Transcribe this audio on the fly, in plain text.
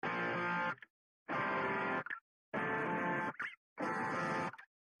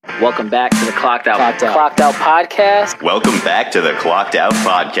Welcome back to the Clocked Out Podcast. Welcome back to the Clocked Out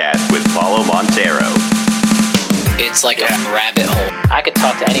Podcast with Paulo Montero. It's like a rabbit hole. I could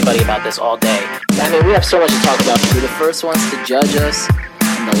talk to anybody about this all day. I mean, we have so much to talk about. We're the first ones to judge us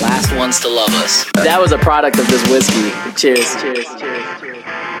and the last ones to love us. That was a product of this whiskey. Cheers.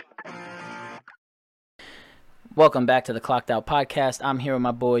 Welcome back to the Clocked Out Podcast. I'm here with my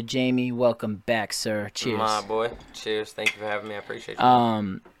boy Jamie. Welcome back, sir. Cheers. My boy. Cheers. Thank you for having me. I appreciate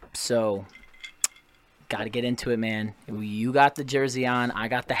you. So, got to get into it, man. You got the jersey on. I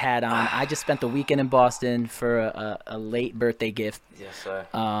got the hat on. I just spent the weekend in Boston for a late birthday gift. Yes, sir.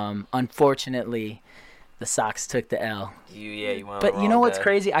 Unfortunately, the Sox took the L. You went. But you know what's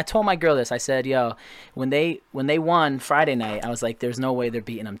crazy? I told my girl this. I said, "Yo, when they won Friday night, I was like, there's no way they're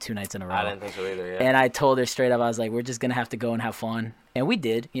beating them 2 nights in a row." I didn't think so either. Yeah. And I told her straight up, I was like, "We're just gonna have to go and have fun." And we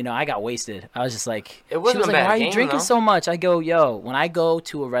did. You know, I got wasted. I was just like, it wasn't she was a like, bad "Why are game, you drinking though. so much?" I go, "Yo, when I go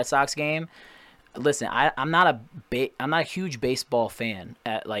to a Red Sox game, listen, I'm not a huge baseball fan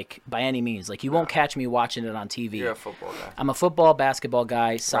by any means. Like, you won't catch me watching it on TV. You're a football guy. I'm a football, basketball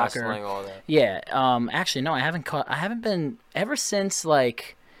guy, soccer, wrestling, all that. Yeah. Actually, no, I haven't been ever since You I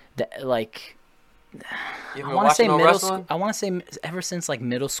want to say middle school. I want to say ever since like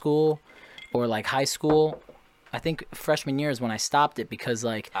middle school or like high school. I think freshman year is when I stopped it because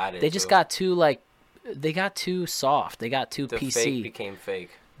like they just got too they got too soft. They got too PC. The fake became fake.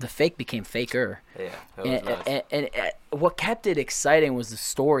 The fake became faker. Yeah, it was nice. And what kept it exciting was the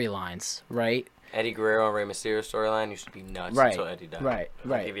storylines, right? Eddie Guerrero and Rey Mysterio storyline used to be nuts until Eddie died. Right.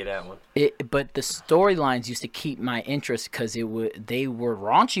 I'll give you that one. But the storylines used to keep my interest because they were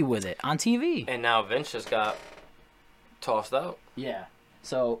raunchy with it on TV. And now Vince just got tossed out. Yeah.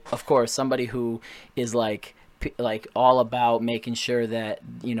 So of course somebody who is like all about making sure that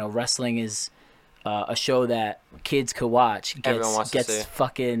wrestling is a show that kids could watch gets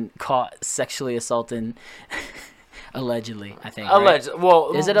fucking caught sexually assaulting. Allegedly, I think.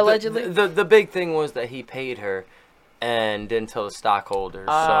 Well, is it allegedly? The big thing was that he paid her and didn't tell the stockholders.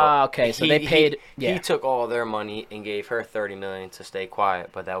 Okay. So they paid. He took all their money and gave her $30 million to stay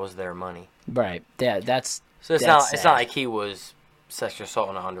quiet, but that was their money. Right. Yeah. That's. So it's not like he was sexually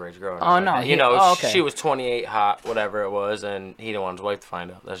assaulting an underage girl. Oh no. Okay. She was 28, hot, whatever it was, and he didn't want his wife to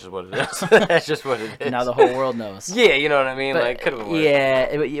find out. That's just what it is. That's just what it is. Now the whole world knows. Yeah, you know what I mean. But, like, could have been worse.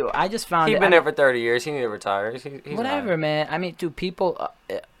 Yeah. I just found he's been there for 30 years. He need to retire. He's whatever, man. I mean, do people?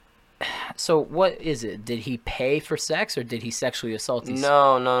 So what is it? Did he pay for sex or did he sexually assault these?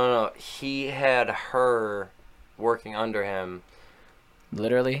 No. He had her working under him.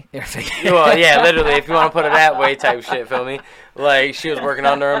 Literally? Well, yeah, literally, if you want to put it that way type shit, feel me? Like, she was working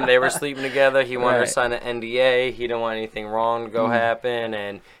under him, they were sleeping together, he wanted her to sign an NDA, he didn't want anything wrong to go happen,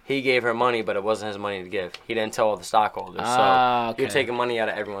 and he gave her money, but it wasn't his money to give. He didn't tell all the stockholders. So you're taking money out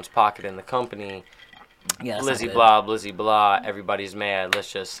of everyone's pocket in the company. Yeah, Blizzy blah, everybody's mad.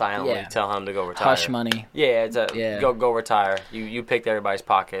 Let's just silently tell him to go retire. Hush money. Yeah, go retire. You picked everybody's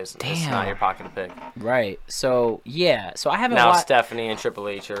pockets. Damn. It's not your pocket to pick. Right. So I haven't. Now Stephanie and Triple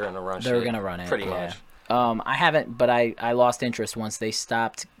H are gonna run. They're gonna run it pretty much. I haven't, but I lost interest once they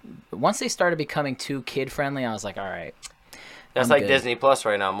stopped. Once they started becoming too kid friendly, I was like, all right. That's like good. Disney Plus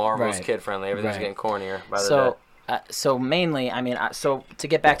right now. Marvel's kid friendly. Everything's getting cornier by the day. So mainly, I mean, so to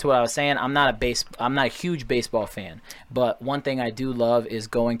get back to what I was saying, I'm not a huge baseball fan, but one thing I do love is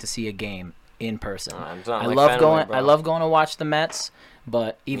going to see a game in person. I love going to watch the Mets,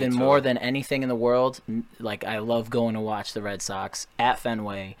 but even more than anything in the world, like I love going to watch the Red Sox at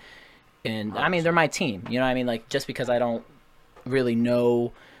Fenway, and I mean they're my team. You know what I mean? Like just because I don't really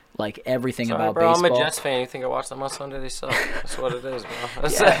know like everything about baseball. I'm a Jets fan. You think I watch them on Sunday? They suck. That's what it is, bro.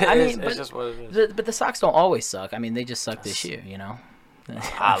 It's just what it is. But the Sox don't always suck. I mean, they just suck this year, you know?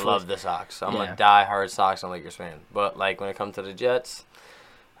 I love the Sox. I'm a die-hard Sox and Lakers fan. But, like, when it comes to the Jets,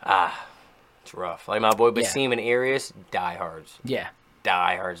 it's rough. Like, my boy Basim and Arias, diehards. Yeah.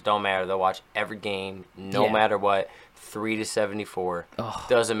 Diehards. Don't matter. They'll watch every game, no matter what. 3-74.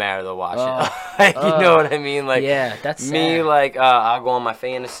 Doesn't matter. They'll watch it. You know what I mean? Like, that's me. sad. Like, I'll go on my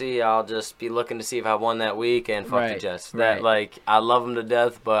fantasy. I'll just be looking to see if I won that week and fuck the Jets. Like, I love them to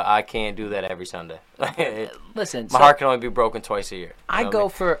death, but I can't do that every Sunday. Listen, my heart can only be broken twice a year. I go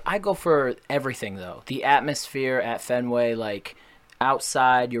for everything though. The atmosphere at Fenway, like.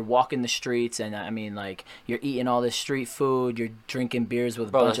 Outside, you're walking the streets, and I mean, like, you're eating all this street food, you're drinking beers with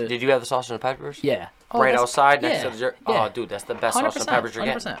a bunch of... Did you have the sausage and peppers? Yeah. Right outside next to the jerk? Yeah. Oh, dude, that's the best sausage and peppers you're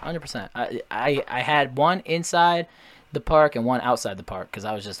getting. 100%. I had one inside the park and one outside the park because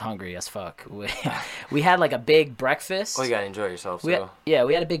I was just hungry as fuck. We had, like, a big breakfast. Oh, you got to enjoy yourself, too. We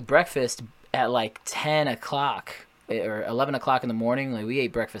had a big breakfast at, like, 10 o'clock. or 11 o'clock in the morning. Like we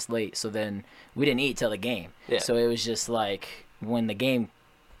ate breakfast late, so then we didn't eat till the game. Yeah. So it was just like when the game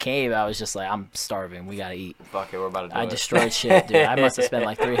came, I was just like, I'm starving. We gotta eat. Fuck it, we're about to do it. I destroyed shit, dude. I must have spent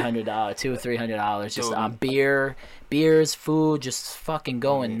like $300, $200-$300 just on beers, food, just fucking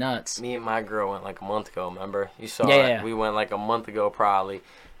going nuts. Me and my girl went like a month ago. Remember? You saw it. Yeah. We went like a month ago probably.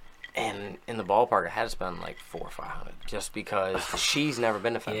 And in the ballpark, I had to spend like $400 or $500 just because she's never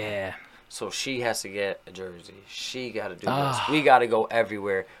been to Fenway. Yeah. So she has to get a jersey. She got to do this. We got to go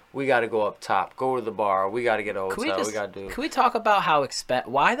everywhere. We got to go up top. Go to the bar. We got to get a hotel. We got to do. Can we talk about how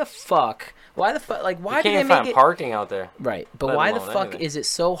Why the fuck? Like, why you do they can't make find it parking out there? Right, but why the fuck is it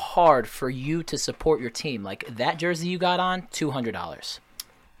so hard for you to support your team? Like that jersey you got on, $200.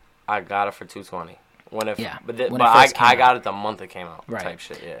 I got it for $220. I got it the month it came out. Right. Type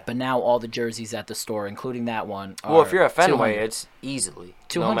shit, yeah. But now all the jerseys at the store, including that one, are well, if you're at Fenway, it's easily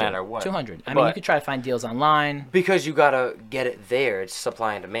no matter what. $200. I mean, you could try to find deals online because you gotta get it there. It's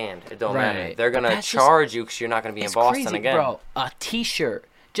supply and demand. It don't matter. They're gonna charge you because you're not gonna be in Boston crazy, again. Bro, a T-shirt.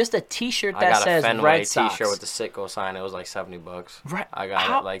 Just a T-shirt that says Red Sox. I got a Fenway T-shirt with the Sitco sign. It was like $70. Right. I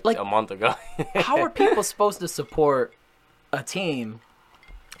got it like a month ago. How are people supposed to support a team?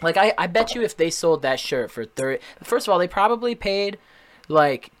 Like, I bet you if they sold that shirt for $30... First of all, they probably paid,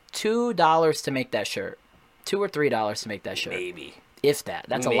 like, $2 to make that shirt. $2 or $3 to make that shirt. Maybe. If that.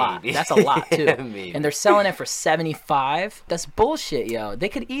 That's a lot. That's a lot, too. And they're selling it for $75. That's bullshit, yo. They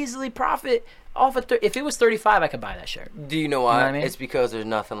could easily profit off of... If it was $35, I could buy that shirt. Do you know why? You know what I mean? It's because there's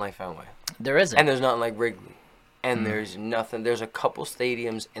nothing like Fenway. There isn't. And there's nothing like Wrigley. And there's nothing... There's a couple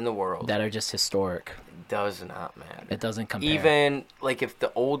stadiums in the world... that are just historic. Does not matter. It doesn't compare. Even like if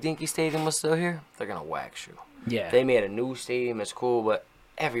the old Yankee Stadium was still here, they're gonna wax you. Yeah. They made a new stadium. It's cool, but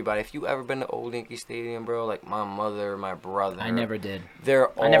everybody, if you ever been to old Yankee Stadium, bro, like my mother, my brother, I never did.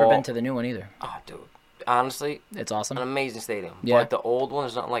 I never been to the new one either. Oh, dude. Honestly, it's awesome. An amazing stadium. Yeah. But the old one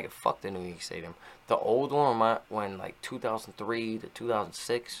is not like it. Fuck the new Yankee Stadium. The old one, when like 2003 to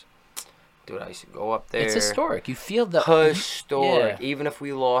 2006. Dude, I used to go up there. It's historic. You feel the... Historic. Yeah. Even if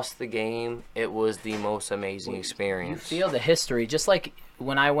we lost the game, it was the most amazing experience. You feel the history. Just like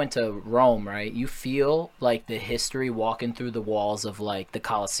when I went to Rome, right? You feel like the history walking through the walls of like the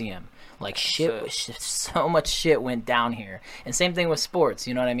Colosseum. Like so much shit went down here. And same thing with sports,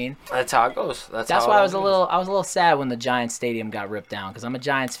 you know what I mean? That's how it goes. That's why I was a little sad when the Giants stadium got ripped down because I'm a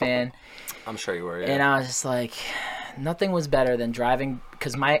Giants fan. I'm sure you were, yeah. And I was just like... Nothing was better than driving,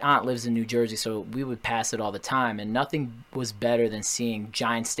 because my aunt lives in New Jersey, so we would pass it all the time, and nothing was better than seeing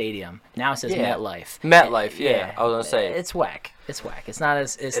Giant Stadium. Now it says MetLife. MetLife, yeah. I was going to say. It's whack. It's whack. It's not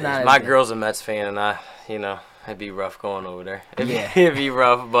as... My girl's a Mets fan, and it'd be rough going over there. It'd be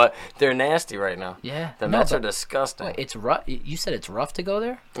rough, but they're nasty right now. Yeah. The Mets are disgusting. Wait, it's rough? You said it's rough to go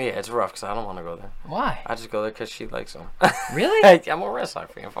there? Yeah, it's rough because I don't want to go there. Why? I just go there because she likes them. Really? I'm a Red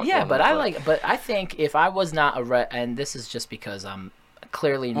Sox fan. But I think if I was not a Red... And this is just because I'm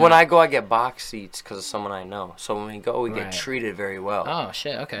clearly not... When I go, I get box seats because of someone I know. So when we go, we get treated very well. Oh,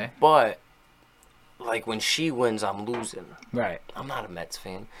 shit, okay. But... Like, when she wins, I'm losing. Right. I'm not a Mets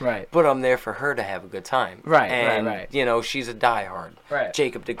fan. Right. But I'm there for her to have a good time. Right, and, she's a diehard. Right.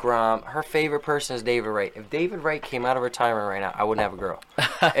 Jacob deGrom. Her favorite person is David Wright. If David Wright came out of retirement right now, I wouldn't have a girl.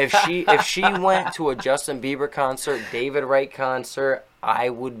 If she went to a Justin Bieber concert, David Wright concert, I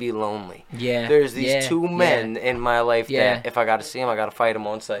would be lonely. Yeah. There's these two men in my life that if I got to see them, I got to fight them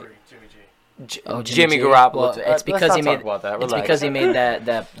on site. Jimmy Garoppolo. Well, it's because he made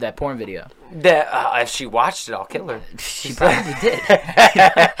that porn video. If she watched it, I'll kill her. She probably did.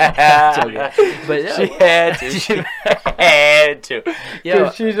 But she had to. She had to.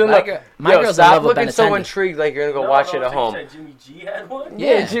 Yo, my girl's in love with Ben looking so intrigued like you're gonna go watch it at home. Jimmy G had one?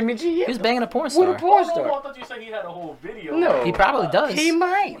 Yeah, Jimmy G. He was banging a porn star. What a porn star? I thought you said he had a whole video. No. He probably does. He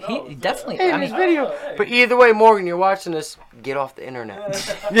might. He definitely. Hey, his video. But either way, Morgan, you're watching this. Get off the internet.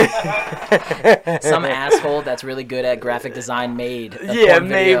 Some asshole that's really good at graphic design made a porn video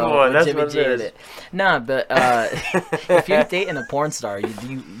made one. That's Jimmy what it is. Nah, but if you're dating a porn star,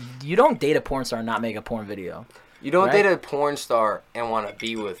 you don't date a porn star and not make a porn video. You don't date a porn star and want to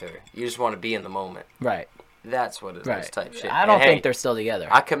be with her. You just want to be in the moment. Right. That's what it is. Type shit. I don't think they're still together.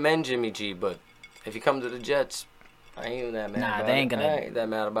 I commend Jimmy G, but if you come to the Jets, I ain't that mad about it. They ain't gonna. I ain't that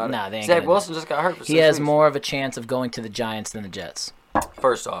mad about it. Nah, they ain't Zach Wilson just got hurt for 6 weeks. He has more of a chance of going to the Giants than the Jets.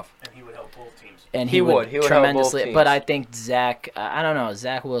 First off. And he would help both teams. And he would tremendously. Help both teams. But I think Zach, I don't know,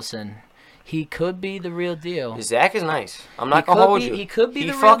 Zach Wilson, he could be the real deal. Zach is nice. I'm not going to hold you. He could be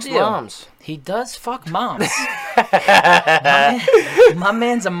the real deal. He fucks moms. He does fuck moms. my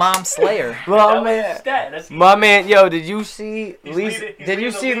man's a mom slayer. My man, yo, did you see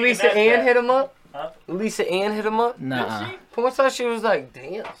Lisa Ann hit him up? Lisa Ann hit him up? Nuh-uh. I thought she was like,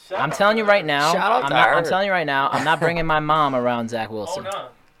 damn. I'm telling you right now. Shout out to her. I'm telling you right now. I'm not bringing my mom around Zach Wilson. Oh, no.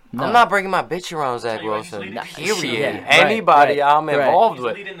 No. I'm not bringing my bitch around Zach Tell you what, he's Wilson. leading- Period. Yeah, Anybody right, I'm involved He's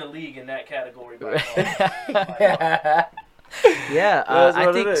with. leading the league in that category. By far. Yeah, That's what I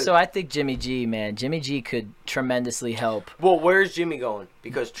it think is. so. I think Jimmy G, man, Jimmy G could tremendously help. Well, where's Jimmy going?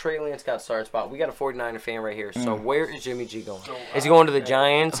 Because Trey Lance got started spot. We got a 49er fan right here. So where is Jimmy G going? So, Is he going to the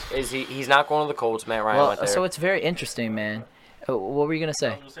Giants? Is he? He's not going to the Colts. Matt Ryan went Well, there. so it's very interesting, man. What were you gonna I say?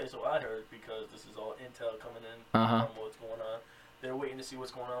 was gonna say, so I heard because this is all intel coming in Uh-huh. on what's going on. They're waiting to see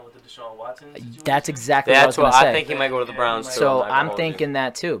what's going on with the Deshaun Watson situation. That's exactly what I was That's what gonna say. I think he might go to the Browns. too. So I'm not gonna I'm hold you. thinking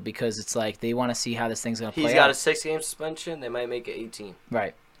that too because it's like they want to see how this thing's gonna play He's got out. a 6-game suspension. They might make it 18.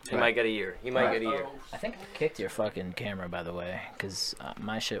 Right. He might get a year. He might get a year. I think I kicked your fucking camera, by the way, because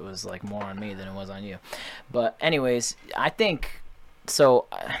my shit was like more on me than it was on you. But anyways, I think so.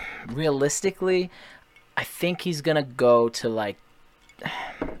 Realistically, I think he's gonna go to like.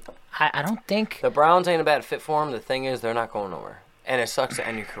 I don't think. The Browns ain't a bad fit for him. The thing is, they're not going nowhere. And it sucks to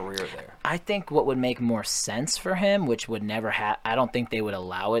end your career there. I think what would make more sense for him, which would never I don't think they would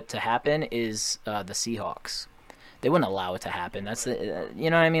allow it to happen, is the Seahawks. They wouldn't allow it to happen. That's the,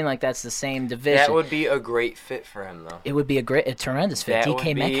 you know what I mean? Like that's the same division. That would be a great fit for him, though. It would be a tremendous fit. That DK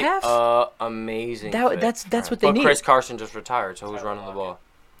would be Metcalf. amazing. That- fit that's for what him. they but need. Chris Carson just retired, so who's running the ball?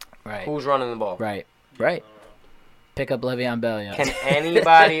 Right. Who's running the ball? Right. Pick up Le'Veon Bell, yo. Can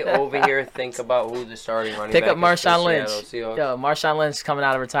anybody over here think about who the starting running Pick back up is for Marshawn Lynch. Seattle Seahawks? Yo, Marshawn Lynch coming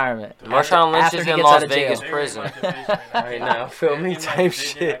out of retirement. Marshawn Lynch After is he in gets Las out of jail. Vegas They're in prison. my division Right now, feel me? In my Type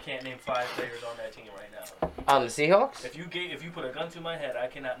division, shit. I can't name 5 players on that team right now. On the Seahawks? If you put a gun to my head, I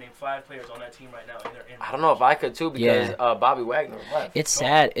cannot name 5 players on that team right now, and they're in. I don't know if I could too because Yeah. Bobby Wagner left. It's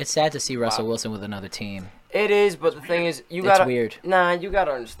sad. It's sad to see Russell Wilson with another team. It is, but the thing is, you It's gotta. weird. Nah, you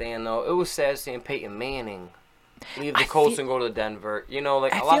gotta understand though. It was sad seeing Peyton Manning leave the I Colts feel- and go to Denver. You know,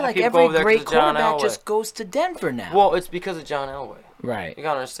 like I a feel lot of like people go every over there great because of John quarterback Elway. just goes to Denver now. Well, it's because of John Elway. Right. You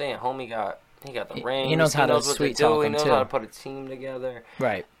gotta understand, homie got the rings. He knows how to what sweet to do. talk He him, knows too. how to put a team together.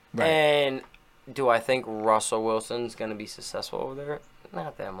 Right. And do I think Russell Wilson's gonna be successful over there?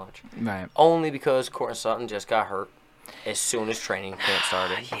 Not that much. Right. Only because Courtland Sutton just got hurt as soon as training camp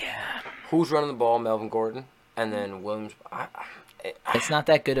started. Yeah. Who's running the ball? Melvin Gordon, and then Williams. It's not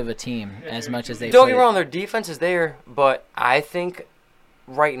that good of a team as much as they. Don't played. get me wrong, their defense is there, but I think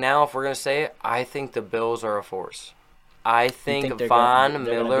right now, if we're gonna say it, I think the Bills are a force. I think think they're Von gonna-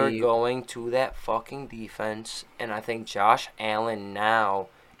 they're gonna Miller be- going to that fucking defense, and I think Josh Allen now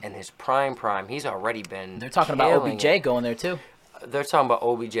in his prime, he's already been. They're talking about killing OBJ it. going there too. They're talking about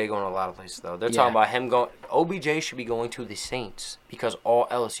OBJ going to a lot of places though. They're Yeah. talking about him going. OBJ should be going to the Saints because all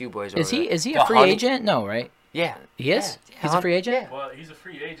LSU boys are. Is he? there. Is he The a free honey- agent? No, right? Yeah. He is. Yeah. He's a free agent. Yeah. Well, he's a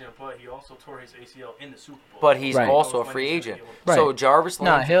free agent, but he also tore his ACL in the Super Bowl. But he's Right. also a That was free when he agent. should be So Right. Jarvis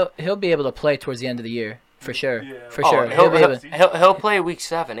No, Landry. he'll be able to play towards the end of the year for sure. Yeah. For Oh, sure. he'll, be he'll, able. he'll play week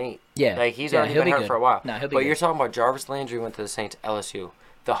 7, 8. Yeah. Like he's Yeah, already he'll been be hurt good. for a while. No, he'll be but good. you're talking about Jarvis Landry went to the Saints, LSU.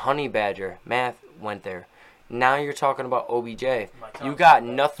 The Honey Badger, Matt went there. Now you're talking about OBJ. You got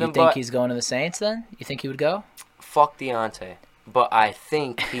nothing You think but he's going to the Saints then? You think he would go? fuck Deontay. But I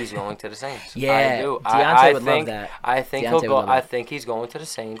think he's going to the Saints. Yeah, I do. Deontay I would love think, that. I think Deontay he'll would go. love I that. think he's going to the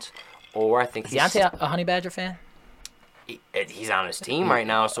Saints, or I think Is Deontay a Honey Badger fan? he's on his team right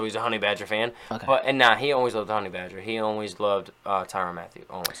now, so he's a Honey Badger fan. Okay. But he always loved the Honey Badger. He always loved Tyrann Mathieu,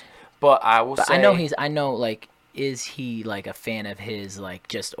 always. But I will But say, I know. Like, is he like a fan of his? Like,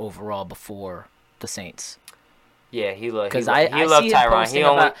 just overall before the Saints? yeah, he loved. Because He I loved see him Tyrann. posting He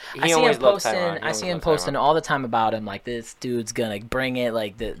only, about. he I see always him loved posting. Tyrann. He I see always him loved posting Tyrann. all the time about him. Like, this dude's gonna bring it.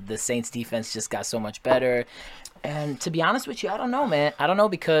 Like the Saints defense just got so much better. And to be honest with you, I don't know, man. I don't know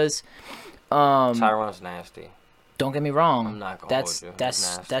because. Tyrann's nasty. Don't get me wrong. I'm not gonna that's hold you.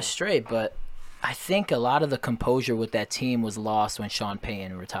 that's Nasty. that's straight, but I think a lot of the composure with that team was lost when Sean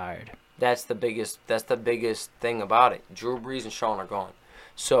Payton retired. That's the biggest thing about it. Drew Brees and Sean are gone.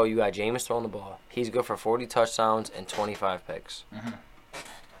 So you got Jameis throwing the ball. He's good for 40 touchdowns and 25 picks.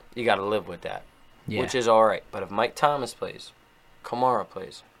 You got to live with that, Yeah. which is all right. But if Mike Thomas plays, Kamara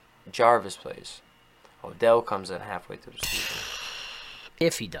plays, Jarvis plays, Odell comes in halfway through the season.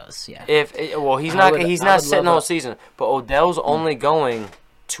 If he does, yeah. He's I not would- he's I not would sitting love all a- season. But Odell's only going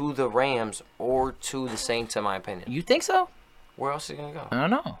to the Rams or to the Saints, in my opinion. You think so? Where else is he gonna go? I don't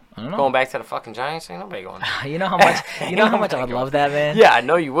know. Going back to the fucking Giants? Ain't nobody going. You know how much. You know how much I would love that, man. Yeah, I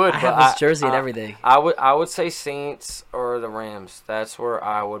know you would. I but have his jersey and everything. I would say Saints or the Rams. That's where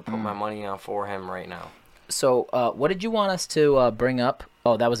I would put my money on for him right now. So, what did you want us to bring up?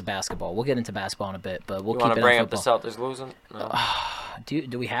 Oh, that was basketball. We'll get into basketball in a bit, but we'll You keep want it to bring on up the football. Celtics losing? No.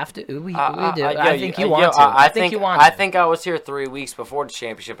 Do we have to? We do. I think you want to. I think you want to. I think I was here 3 weeks before the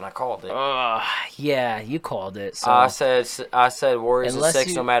championship and I called it. Yeah, you called it. So I said Warriors in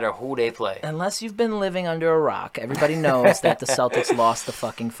 6 no matter who they play. Unless you've been living under a rock, everybody knows that the Celtics lost the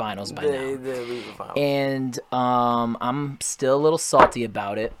fucking finals by now. They lose the finals. And I'm still a little salty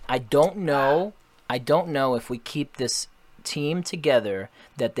about it. I don't know if we keep this team together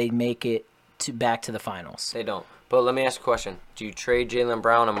that they make it back to the finals. They don't. But let me ask a question. Do you trade Jaylen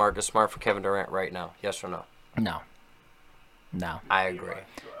Brown and Marcus Smart for Kevin Durant right now? Yes or no? No. I agree.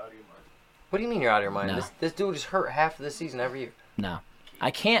 What do you mean you're out of your mind? No. This dude is hurt half of the season every year. No.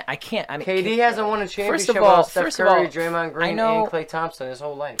 I can't. I mean, KD hasn't won a championship Steph Curry, Draymond Green, and Klay Thompson his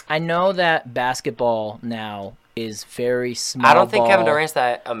whole life. I know that basketball now is very small. I don't think Kevin Durant's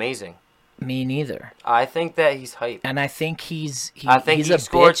that amazing. Me neither. I think that he's hype. And I think he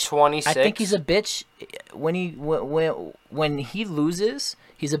scored 26. I think he's a bitch when he loses.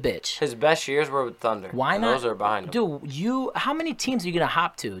 He's a bitch. His best years were with Thunder. Why not? Those are behind him. Dude, how many teams are you gonna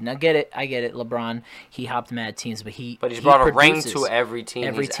hop to? Now I get it. LeBron, he hopped mad teams, but he's brought a ring to every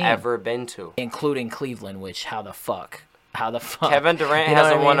team he's ever been to, including Cleveland. Which how the fuck? Kevin Durant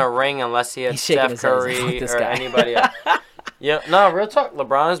hasn't won a ring unless he has Steph Curry or anybody else. Yeah, no, real talk.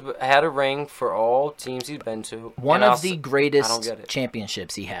 LeBron's had a ring for all teams he's been to. One of the greatest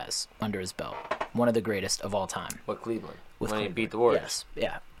championships he has under his belt. One of the greatest of all time. With Cleveland. When he beat the Warriors.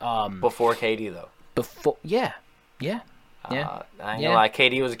 Yes, yeah. Before KD, though. Yeah. I know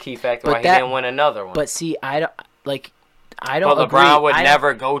KD was a key factor why he didn't win another one. But see, I don't But agree. LeBron would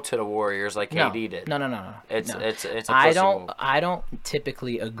never go to the Warriors like KD did. No. It's a pussy move. I don't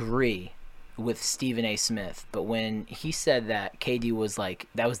typically agree with Stephen A. Smith, but when he said that KD was like,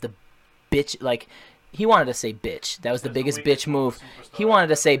 that was the bitch, like, he wanted to say bitch. That was the biggest bitch move. He wanted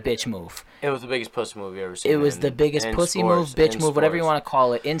to say bitch move. It was the biggest pussy move you ever seen. It was the biggest pussy move, bitch move, whatever you want to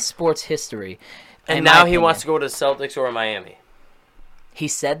call it, in sports history. And now he wants to go to the Celtics or Miami. He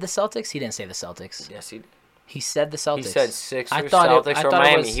said the Celtics? He didn't say the Celtics. Yes, he did. He said the Celtics. He said Sixers, Celtics, or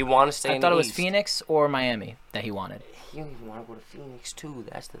Miami. He wanted to stay in the East. I thought it was Phoenix or Miami that he wanted. He don't even want to go to Phoenix, too.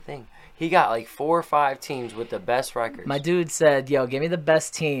 That's the thing. He got like 4 or 5 teams with the best records. My dude said, yo, give me the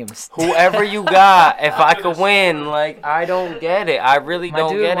best teams. Whoever you got, if I could win, like, I don't get it. I really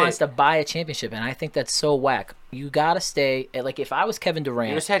don't get it. My dude wants to buy a championship, and I think that's so whack. You got to stay. Like, if I was Kevin Durant.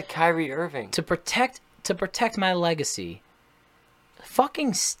 You just had Kyrie Irving. To protect my legacy,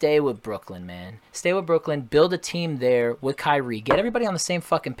 fucking stay with Brooklyn, man. Stay with Brooklyn. Build a team there with Kyrie. Get everybody on the same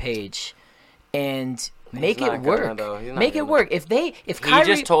fucking page, and make it work. Make it work. If Kyrie,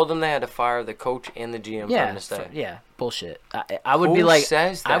 he just told them they had to fire the coach and the GM from the stay. Yeah, bullshit. I would be like,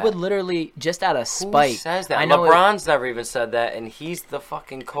 says that? I would literally just out of spite. Who says that? LeBron's never even said that, and he's the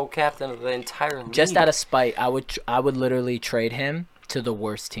fucking co-captain of the entire league. Just out of spite, I would literally trade him to the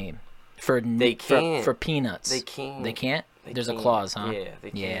worst team for peanuts. They can't. They can't. There's a clause, huh? Yeah, they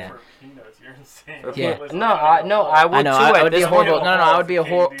can't. Yeah. You're insane. Yeah. I would too. I would be horrible.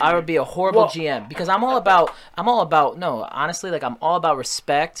 I would be a horrible GM because I'm all about honestly, like, I'm all about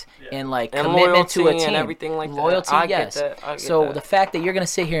respect and like commitment to a team and everything like loyalty. That. Yes. So the fact that you're gonna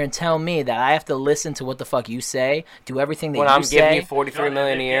sit here and tell me that I have to listen to what the fuck you say, do everything that when you say. When I'm giving you $43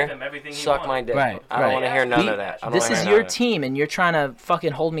 million a year, suck my dick. Right. I don't want to hear none of that. This is your team, and you're trying to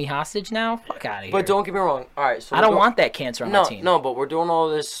fucking hold me hostage now. Fuck out of here. But don't get me wrong. All right. So I don't want that cancer on my team. No, but we're doing all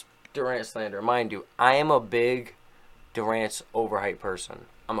this Durant slander. Mind you, I am a big Durant's overhyped person.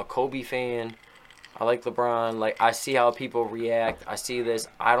 I'm a Kobe fan. I like LeBron. Like, I see how people react. I see this.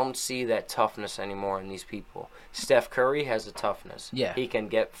 I don't see that toughness anymore in these people. Steph Curry has a toughness. Yeah. He can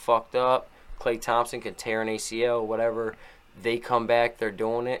get fucked up. Klay Thompson can tear an ACL, whatever. They come back. They're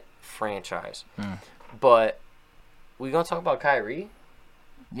doing it. Franchise. But we going to talk about Kyrie?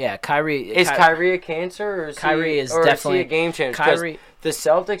 Yeah, Kyrie. Is Kyrie a cancer? Or is Kyrie he, is or definitely is he a game changer? Kyrie. The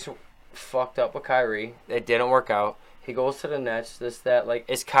Celtics fucked up with Kyrie. It didn't work out. He goes to the Nets. This, that. Like,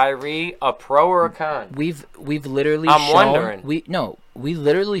 is Kyrie a pro or a con? We've literally. I'm wondering. We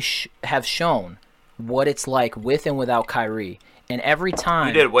literally have shown what it's like with and without Kyrie. And every time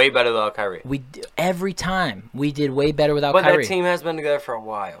you did way better without Kyrie. Every time we did way better without Kyrie. But that team has been together for a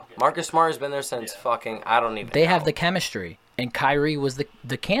while. Marcus Smart has been there since fucking I don't even. They have the chemistry, and Kyrie was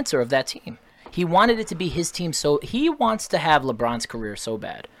the cancer of that team. He wanted it to be his team, so he wants to have LeBron's career so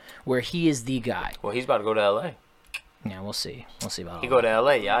bad, where he is the guy. Well, he's about to go to LA. Yeah, we'll see. We'll see about that. He go to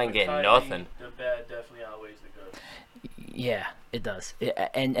LA, y'all ain't getting nothing. The bad definitely outweighs the good. Yeah, it does.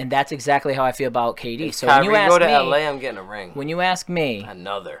 And that's exactly how I feel about KD. If so Kyrie when you ask go to me, LA, I'm getting a ring. When you ask me,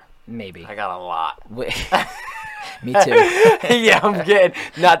 another. Maybe. I got a lot. Me too. Yeah, I'm getting.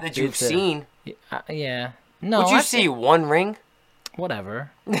 Not that you've seen. Yeah. No. Would you see one ring?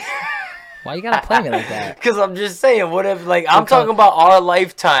 Whatever. Why you gotta play me like that? Because I'm just saying, what if, like, I'm talking about our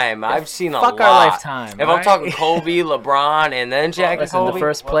lifetime. I've seen a lot. Fuck our lifetime. If I'm talking Kobe, LeBron, and then Jack and Kobe. The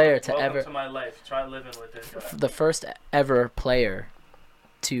first player to welcome ever. to my life. Try living with this guy. The first ever player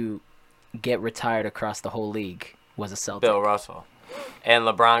to get retired across the whole league was a Celtic. Bill Russell. And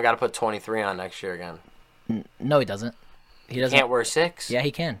LeBron got to put 23 on next year again. No, he doesn't. He doesn't. Can't wear 6? Yeah,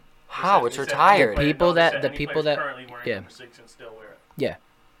 he can. How? It's retired. The people that currently wearing yeah. number 6 and still wear it. Yeah.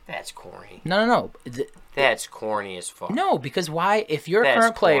 That's corny. No. That's corny as fuck. No, because why? If you're a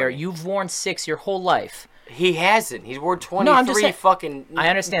current player, you've worn 6 your whole life. He hasn't. He's worn 23 No, I'm just saying, fucking. I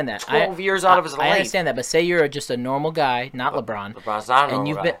understand that. 12 years out of his life. I understand that, but say you're just a normal guy, not LeBron. LeBron's not a and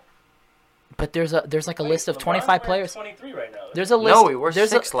you've normal been. guy. But there's like a list of 25 players. 23 right now. There's a list. No, he wore there's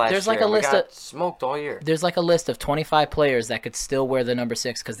 6 last year. There's like a list we got of smoked all year. There's like a list of 25 players that could still wear the number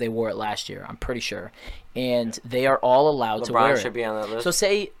 6 because they wore it last year. I'm pretty sure, and they are all allowed to wear it. LeBron should be on that list. So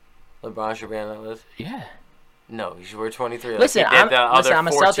say. LeBron should be on that list. Yeah. No, he should wear 23. Listen, like I'm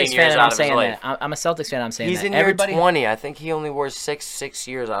a Celtics fan, and I'm saying that. I'm a Celtics fan, I'm saying He's that. in year 20. I think he only wore 6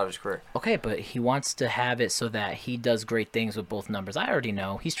 years out of his career. Okay, but he wants to have it so that he does great things with both numbers. I already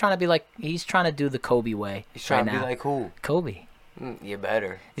know. He's trying to do the Kobe way. He's trying to now. be like who? Kobe. You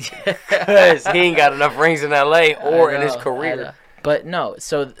better. Because he ain't got enough rings in L.A. or in his career. But no,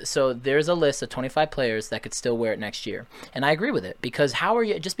 so there's a list of 25 players that could still wear it next year, and I agree with it because how are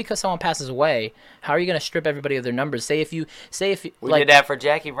you just because someone passes away, how are you going to strip everybody of their numbers? Say if you we did that for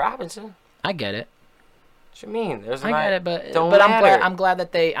Jackie Robinson. I get it. What you mean? I get it, but matter. I'm glad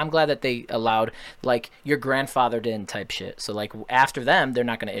that they allowed like your grandfather didn't type shit. So like after them, they're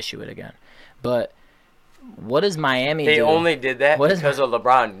not going to issue it again. But what does Miami do? They only did that because of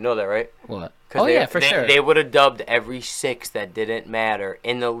LeBron. You know that, right? What? Oh, for sure. They would have dubbed every 6 that didn't matter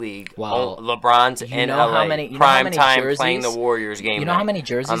in the league. Well, LeBron's in LA. Prime time playing the Warriors game. You know how many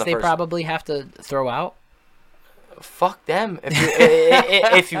jerseys they probably have to throw out? Fuck them.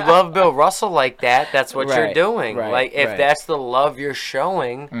 If you love Bill Russell like that, that's what you're doing. Right, if that's the love you're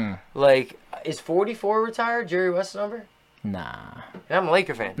showing, like, is 44 retired? Jerry West's number? Nah. And I'm a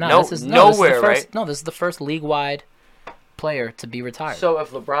Laker fan. This is right? No, this is the first league-wide player to be retired. So if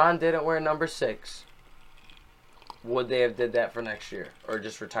LeBron didn't wear number 6, would they have did that for next year or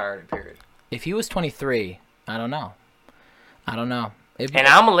just retired it, period? If he was 23, I don't know. And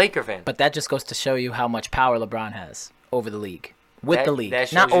I'm a Laker fan. But that just goes to show you how much power LeBron has over the league. With the league.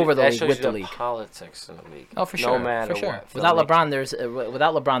 Not over the league, with the league. Politics in the league. Oh, for sure. No matter what. Without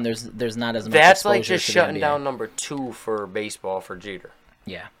LeBron, there's not as much That's exposure like just to shutting the NBA. down number 2 for baseball for Jeter.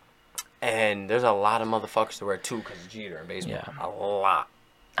 Yeah. And there's a lot of motherfuckers to wear 2 because of Jeter in baseball. Yeah. A lot.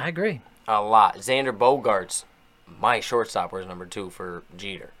 I agree. A lot. Xander Bogaerts, my shortstop, wears number 2 for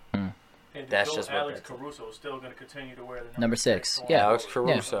Jeter. And that's just Alex Caruso is still going to continue to wear the number 6. Yeah. Alex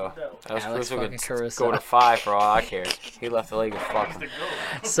Caruso. Yeah. Alex Caruso could go to 5 for all I care. He left the league with fucking.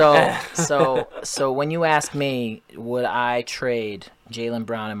 So when you ask me, would I trade Jaylen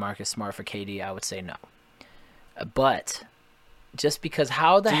Brown and Marcus Smart for KD? I would say no. But just because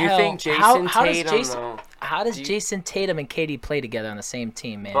how Do you think Jason Tatum? How does Jason Tatum and KD play together on the same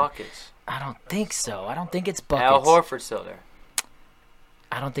team, man? Buckets. I don't think so. I don't think it's buckets. Al Horford's still there.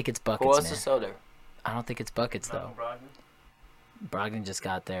 I don't think it's buckets, Who else man. is still there? I don't think it's buckets, though. Brogdon just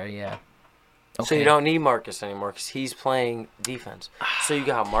got there, yeah. Okay. So you don't need Marcus anymore because he's playing defense. So you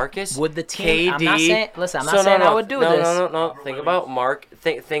got Marcus, would the team? KD. I'm not saying I would do this. No. Think about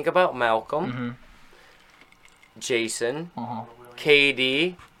Think about Malcolm, Jason,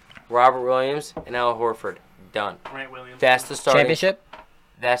 KD, Robert Williams, and Al Horford. Done. That's the starting championship.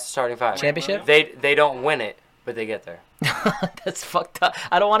 That's the starting 5. Championship. They don't win it, but they get there. That's fucked up.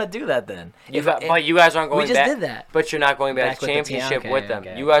 I don't want to do that then. But you guys aren't going back. We just did that. But you're not going back to with championship with them.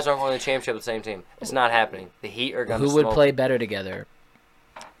 Okay. You guys aren't going to the championship with the same team. It's not happening. The Heat are going to Who would play better together?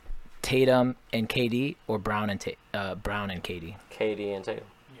 Tatum and KD or Brown and KD? KD and Tatum.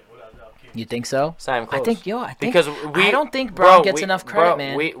 You think so? It's not even close. I don't think Brown gets enough credit,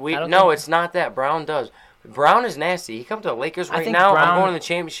 man. No, it's not that. Brown does. Brown is nasty. He comes to the Lakers right now. I'm going to the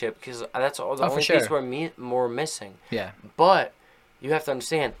championship because that's the only piece we're missing. Yeah. But you have to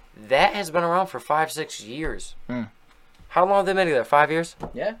understand, that has been around for 5-6 years. How long have they been together? 5 years?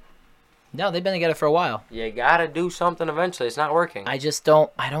 Yeah. No, they've been together for a while. You got to do something eventually. It's not working. I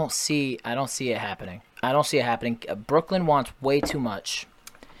don't see it happening. Brooklyn wants way too much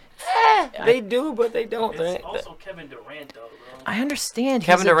They do, but they don't. It's also Kevin Durant, though, bro. I understand.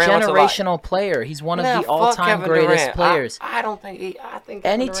 Kevin He's Durant a generational player. He's one of the all-time greatest players. I don't think. I think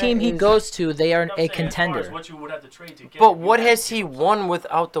any team he goes to, they are a contender. As what you would have to trade to get but what has he won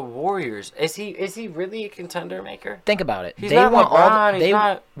without the Warriors? Is he really a contender maker? Think about it. He's not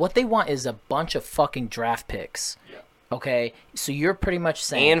LeBron. What they want is a bunch of fucking draft picks. Yeah. Okay, so you're pretty much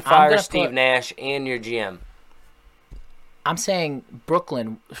saying and fire Steve Nash and your GM. I'm saying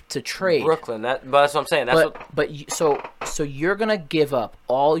Brooklyn to trade. Brooklyn, but that's what I'm saying. So you're gonna give up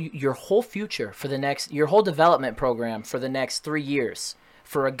all your whole future for your whole development program for the next 3 years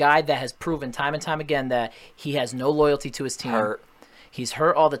for a guy that has proven time and time again that he has no loyalty to his team. He's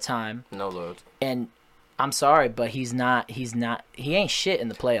hurt all the time. No loyalty. And I'm sorry, but he ain't shit in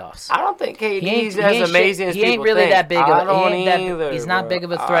the playoffs. I don't think KD's as amazing as people think. He ain't really that big of a he's not big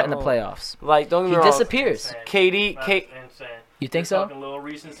of a threat in the playoffs. Like, don't get me wrong. He disappears. You think so? A little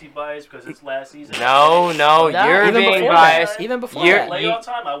recency bias because it's last season. No, you're being biased. Even before that. Playoff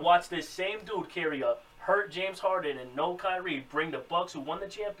time, I watched this same dude carry a hurt James Harden and no Kyrie bring the Bucks, who won the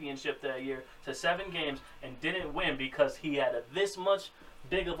championship that year, to 7 games and didn't win because he had this much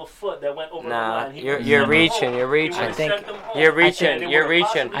big of a foot that went over the line. You're reaching. I think you're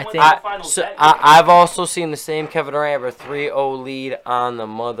reaching. I I've also seen the same Kevin Durant have a 3-0 lead on the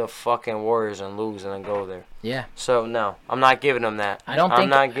motherfucking Warriors and lose and then go there. Yeah. So no, I'm not giving him that. I'm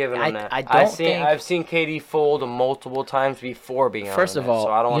not giving him that. I've seen KD fold multiple times before being on. First of all,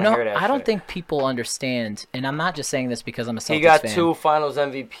 so I don't want to hear that. I don't think people understand, and I'm not just saying this because I'm a Celtics fan. He got 2 Finals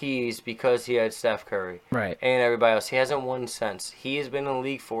MVPs because he had Steph Curry, right, and everybody else. He hasn't won since. He has been in the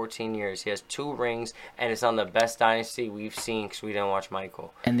league 14 years. He has 2 rings, and it's on the best dynasty we've seen because we didn't watch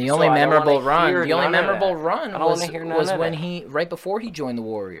Michael. And the only memorable run was when he right before he joined the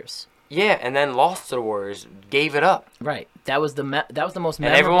Warriors. Yeah, and then lost to the Warriors, gave it up. Right. That was the most memorable.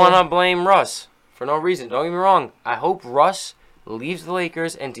 And everyone will blame Russ for no reason. Don't get me wrong. I hope Russ leaves the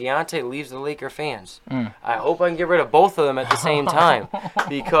Lakers and Deontay leaves the Laker fans. I hope I can get rid of both of them at the same time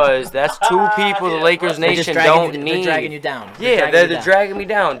because that's 2 people the Lakers nation don't need. They're dragging you down. They're dragging me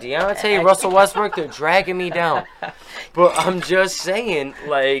down. Deontay, Russell Westbrook, they're dragging me down. But I'm just saying,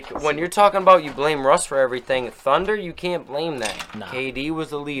 like, when you're talking about you blame Russ for everything, Thunder, you can't blame that. Nah. KD was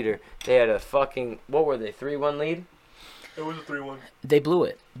the leader. They had a fucking, what were they, 3-1 lead? It was a 3-1. They blew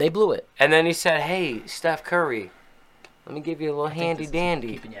it. And then he said, hey, Steph Curry, let me give you a little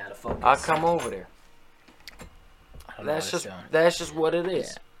handy-dandy. Keeping you out of focus. I'll come over there. That's just what it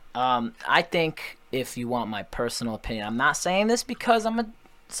is. Yeah. I think, if you want my personal opinion, I'm not saying this because I'm a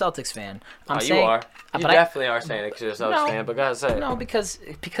Celtics fan. You are. You definitely are saying it because you're a Celtics fan, but go ahead, say it. No, because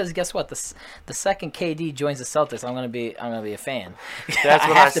guess what? The second KD joins the Celtics, I'm gonna be a fan. That's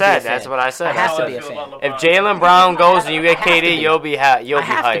what I said. That's what I said. I have to be a fan. If Jaylen Brown goes and you get KD, you'll be hyped.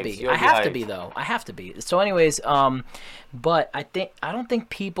 I have to be though. I have to be. So, anyways, but I don't think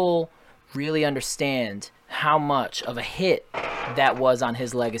people really understand how much of a hit that was on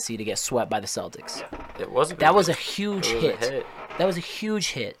his legacy to get swept by the Celtics. It was. That was a huge hit. That was a huge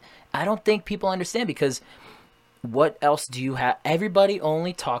hit. I don't think people understand because what else do you have? Everybody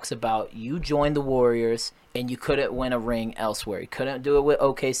only talks about you joined the Warriors and you couldn't win a ring elsewhere. You couldn't do it with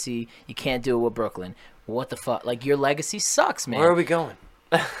OKC. You can't do it with Brooklyn. What the fuck? Like, your legacy sucks, man. Where are we going?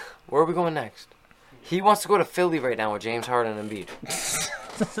 Where are we going next? He wants to go to Philly right now with James Harden and Embiid.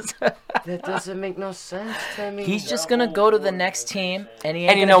 That doesn't make no sense to me. He's just gonna go to the next team, and he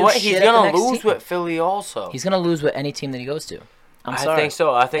ain't you know what? He's gonna lose with Philly also. He's gonna lose with any team that he goes to. I'm sorry. I think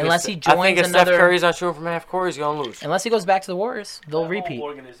so. I think unless he joins I think if Steph Curry's not shooting from half court, he's gonna lose. Unless he goes back to the Warriors, they'll repeat.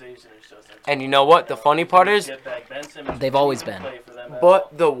 And you know what? The funny part is, they've always been.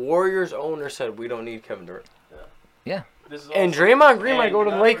 But the Warriors owner said we don't need Kevin Durant. Yeah. And Draymond Green might go to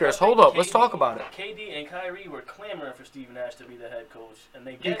the Lakers. Hold up, let's talk about it. KD and Kyrie were clamoring for Steve Nash to be the head coach, and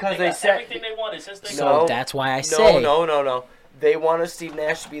they got everything they wanted since they So that's why I say no. They wanted Steve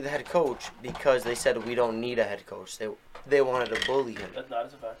Nash to be the head coach because they said we don't need a head coach. They wanted to bully him. That's not a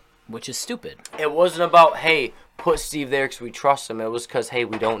fact. Which is stupid. It wasn't about, hey, put Steve there because we trust him. It was because, hey,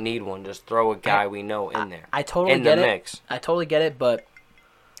 we don't need one. Just throw a guy we know in there. I totally get it. I totally get it, but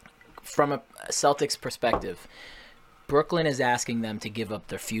from a Celtics perspective, Brooklyn is asking them to give up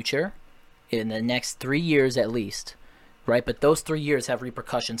their future in the next 3 years at least, right? But those 3 years have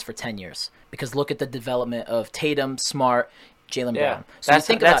repercussions for 10 years because look at the development of Tatum, Smart, Jaylen Brown. So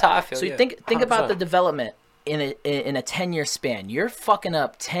that's how I feel. So you think about the development in a 10-year span. You're fucking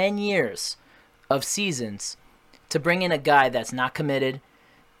up 10 years of seasons to bring in a guy that's not committed,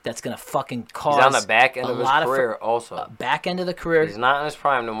 that's gonna fucking cause. He's on the back end of his career also. Back end of the career. He's not in his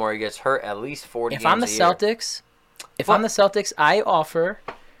prime no more. He gets hurt at least 40 games a year. If I'm the Celtics, I offer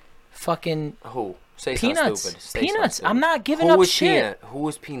Fucking Who? Say Peanuts. something stupid. Peanuts. I'm not giving up shit. Who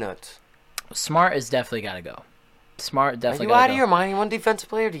is Peanuts? Smart is definitely got to go. Smart definitely got to go. Are you out of your mind? He won Defensive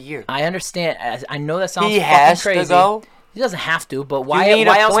Player of the Year. I understand. I know that sounds he fucking has crazy. To go. He doesn't have to, but why? You need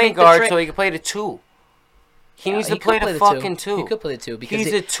why a else point guard so he can play the 2. He needs to play the fucking 2. He could play the 2 because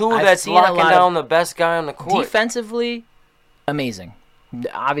he's a 2 that's locking down the best guy on the court. Defensively, amazing.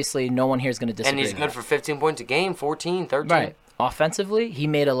 Obviously, no one here is going to disagree. And he's good for 15 points a game, 14, 13. Right. Offensively, he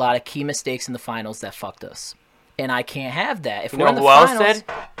made a lot of key mistakes in the finals that fucked us. And I can't have that. If you we're know in the who finals, else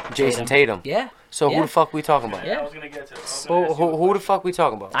did? Jason Tatum. Yeah. So who the fuck we talking about? Yeah, I was gonna get to this. Who the fuck we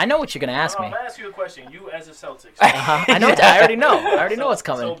talking about? I know what you're gonna ask me. I'm gonna ask you a question. You as a Celtics. I know. I already know. I already know what's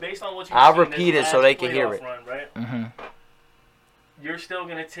coming. So based on what you've I'll seen repeat it so they can hear it. Run, right? Mm-hmm. You're still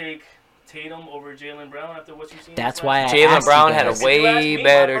gonna take Tatum over Jaylen Brown after what you've seen. That's why Jaylen Brown had a way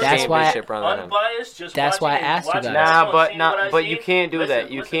better championship run than him. Unbiased, just that's why I asked you guys. But you can't do that.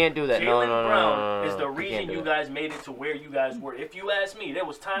 You can't do that. No. Brown is the reason you guys made it to where you guys were. If you ask me, there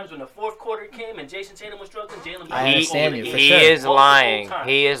was times when the fourth quarter came and Jason Tatum was struggling. Jaylen Brown. I understand you. He is lying.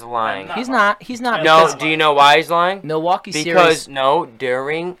 He is lying. He's not. He's not. No. Do you know why he's lying? Milwaukee series. Because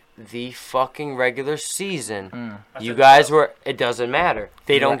during the fucking regular season, you guys were. It doesn't matter.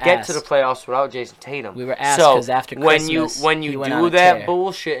 They don't get to the playoffs without Jason Tatum. We were asked because after Christmas, when you do that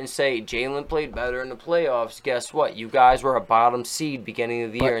bullshit and say Jaylen played better in the playoffs, guess what? You guys were a bottom seed beginning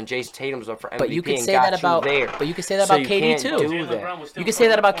of the year, and Jason Tatum was up for MVP. But you can say that about. there. But you can say that about KD too. You can say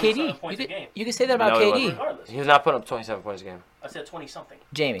that about KD. You can say that about KD. He was not putting up 27 points a game. I said 20-something.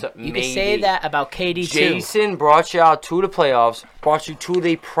 Jamie, you can say that about KD too. Jason brought you out to the playoffs, brought you to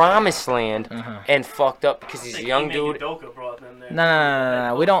the promised land, and fucked up because he's a young dude.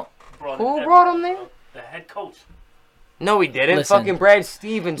 No. We don't. Who brought him there? The head coach. No, he didn't. Fucking Brad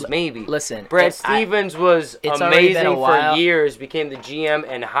Stevens, maybe. Listen. Brad Stevens was amazing for years, became the GM,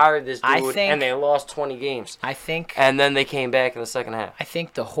 and hired this dude, and they lost 20 games. I think. And then they came back in the second half. I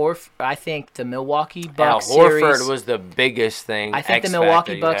think the Milwaukee Bucks series. Horford was the biggest thing. I think the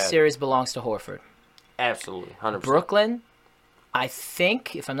Milwaukee Bucks series belongs to Horford. Absolutely, 100%. Brooklyn, I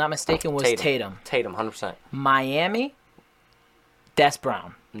think, if I'm not mistaken, was Tatum. Tatum, 100%. Miami, that's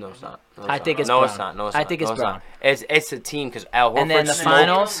Brown. No, it's not. I think it's Brown. No, it's not. I think it's Brown. It's a team because Al Horford. And then the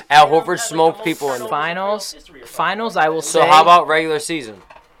finals. Al Horford smoked people in the finals. I will say. So how about regular season?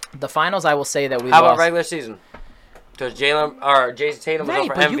 The finals, I will say that we. How about regular season? Because Jason Tatum was up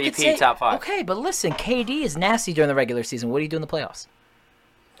for MVP top 5. Okay, but listen, KD is nasty during the regular season. What do you do in the playoffs?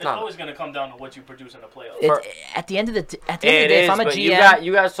 It's always going to come down to what you produce in the playoffs. At the end of the day, if I'm a GM,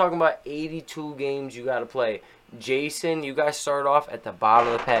 you guys talking about 82 games you got to play. Jason, you guys started off at the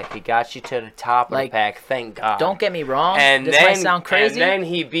bottom of the pack. He got you to the top of the pack. Thank God. Don't get me wrong. And this might sound crazy. And then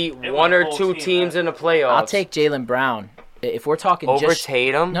he beat one or two teams in the playoffs. I'll take Jaylen Brown. If we're talking over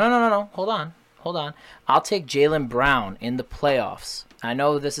Tatum. No. Hold on. I'll take Jaylen Brown in the playoffs. I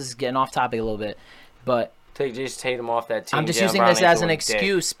know this is getting off topic a little bit, but take Jason Tatum off that team. I'm just using this as an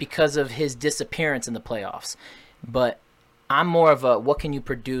excuse because of his disappearance in the playoffs. But I'm more of a what can you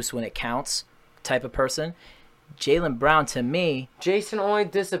produce when it counts type of person. Jaylen Brown, to me... Jason only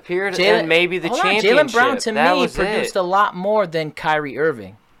disappeared in maybe the championship. Jaylen Brown, to me, produced a lot more than Kyrie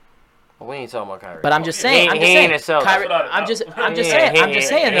Irving. Well, we ain't talking about Kyrie. But I'm just saying... I'm just saying,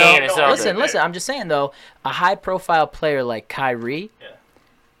 though... Listen, I'm just saying, though, a high-profile player like Kyrie,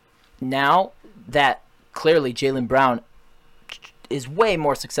 now that clearly Jaylen Brown is way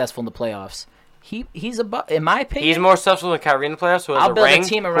more successful in the playoffs, He's above, in my opinion. He's more successful than Kyrie in the playoffs. Who has I'll build ring, a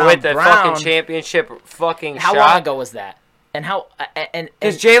team around with the Brown. Fucking championship fucking how shot. long ago was that? And how?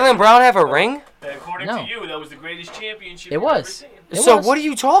 Does Jaylen Brown have a ring? According to you, that was the greatest championship. It was. So what are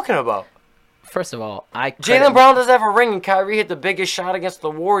you talking about? First of all, Jaylen Brown doesn't have a ring, and Kyrie hit the biggest shot against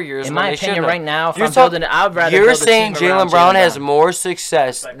the Warriors. In my opinion, right now, if you're I'm building, I'd rather. You're saying Jaylen Brown has more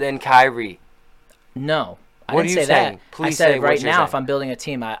success than Kyrie? No. What are you saying? I said right now, if I'm building a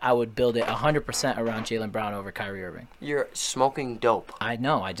team, I would build it 100% around Jaylen Brown over Kyrie Irving. You're smoking dope. I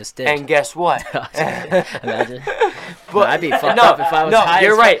know, I just did. And guess what? Imagine. But I'd be fucked up if I was high. No,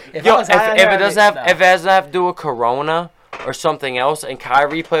 you're right. If it doesn't have to do with Corona or something else, and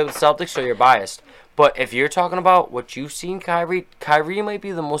Kyrie played with the Celtics, so you're biased. But if you're talking about what you've seen, Kyrie might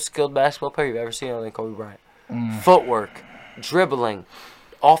be the most skilled basketball player you've ever seen other than Kobe Bryant. Footwork, dribbling,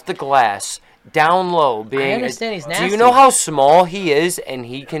 off the glass. Down low, I understand he's nasty. Do you know how small he is, and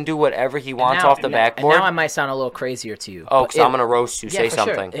he can do whatever he wants off the backboard? And now I might sound a little crazier to you. Oh, because I'm gonna roast you. Say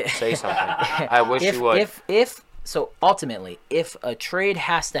something. Say something. I wish you would. So ultimately, if a trade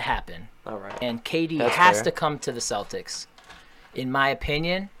has to happen, all right, and KD has to come to the Celtics, in my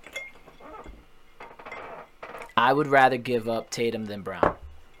opinion, I would rather give up Tatum than Brown.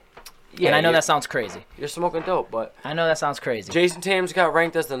 Yeah, and I know that sounds crazy. You're smoking dope, but I know that sounds crazy. Jason Tatum's got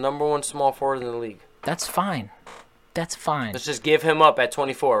ranked as the number 1 small forward in the league. That's fine. That's fine. Let's just give him up at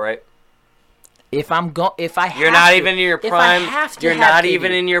 24, right? If I you're not even in your prime. You're not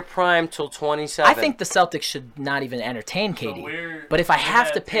even in your prime till 27. I think the Celtics should not even entertain KD. But if I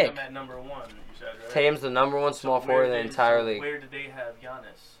have to pick, Tatum at number 1, you said, right? Tatum's the number 1 small forward in the entire league. Where do they have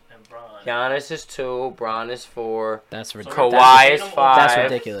Giannis and Bron? Giannis is 2, Bron is 4. That's ridiculous. Kawhi is 5. That's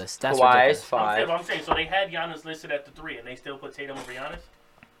ridiculous. Kawhi is 5. I'm saying, so they had Giannis listed at the 3, and they still put Tatum over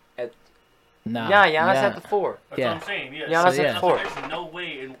Giannis? Nah. Yeah, Giannis at the 4. That's what I'm saying. Yeah. Giannis at the 4. There's no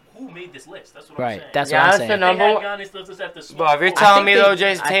way. And who made this list? That's what I'm saying. That's what I'm saying. The number Giannis listed at the small. Well, if you're telling me though,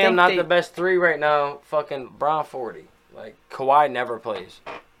 Jason Tatum not the best 3 right now, fucking Bron 40. Like Kawhi never plays.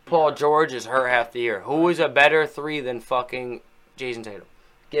 Paul George is hurt half the year. Who is a better 3 than fucking Jason Tatum?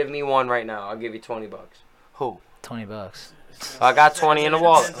 Give me one right now. I'll give you $20. Who? $20. I got 20 in the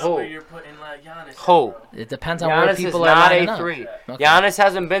wallet. Who? Who? It depends on where people are lining up. Giannis is not a 3. Okay. Giannis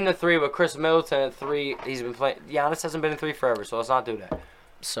hasn't been the 3, but Chris Middleton at 3. He's been playing. Giannis hasn't been a 3 forever, so let's not do that.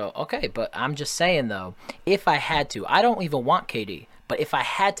 So, okay, but I'm just saying, though, if I had to, I don't even want KD, but if I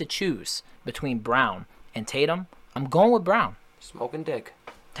had to choose between Brown and Tatum, I'm going with Brown. Smoking dick.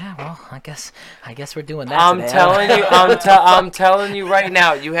 Yeah, well, I guess we're doing that. I'm telling you, I'm telling you right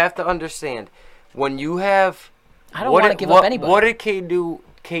now. You have to understand when you have. I don't want to give up anybody. What did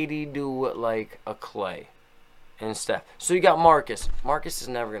KD do with, like, a Clay and Steph? So you got Marcus. Marcus is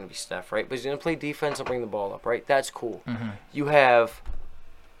never going to be Steph, right? But he's going to play defense and bring the ball up, right? That's cool. Mm-hmm. You have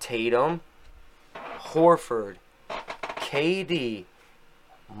Tatum, Horford, KD,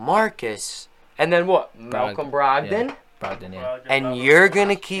 Marcus, and then what? Malcolm Brogdon? Yeah. Brogdon, yeah. And you're going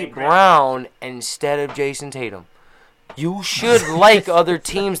to keep Brown instead of Jason Tatum. You should like other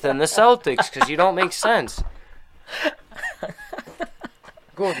teams than the Celtics because you don't make sense.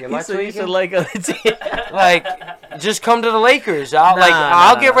 Go with you. You should like other teams. Like, just come to the Lakers.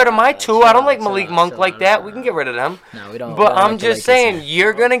 I'll get rid of my 2. I don't like Malik Monk like that. We can get rid of them. No, we don't. But I'm just saying,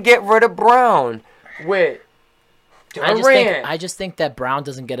 you're going to get rid of Brown with Durant. I just think that Brown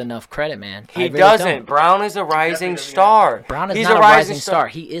doesn't get enough credit, man. He really doesn't. Brown is a rising star. Brown is not a rising star.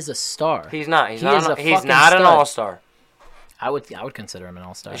 He is a star. He's not. He's not an all-star. I would consider him an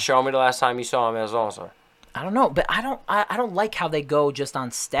all-star. Show me the last time you saw him as an all-star. I don't know, but I don't like how they go just on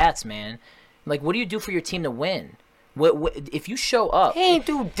stats, man. Like, what do you do for your team to win? What if you show up? He ain't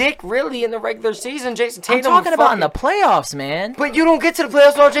do dick really in the regular season. Jason Tatum. I'm talking about in the playoffs, man. But you don't get to the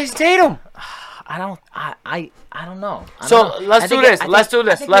playoffs without Jason Tatum. I don't know. So let's do this. Let's do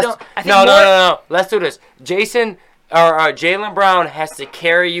this. No. Let's do this. Jason or Jaylen Brown has to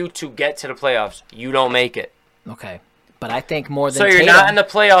carry you to get to the playoffs. You don't make it. Okay. But I think more than so you're Tatum, not in the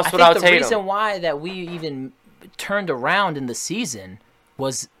playoffs without Tatum. The reason why that we even turned around in the season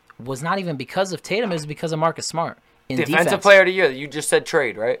was not even because of Tatum. It was because of Marcus Smart in Defensive Player of the Year. You just said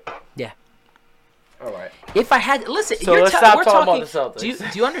trade, right? Yeah. All right. If I had listen, so let's stop talking about the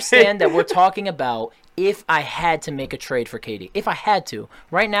Celtics. Do you understand that we're talking about if I had to make a trade for KD? If I had to,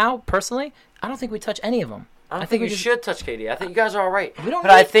 right now, personally, I don't think we touch any of them. I think we should touch KD. I think you guys are all right. We don't. But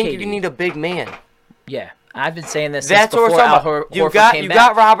I think KD. You need a big man. Yeah. I've been saying this since before Al Horford came back.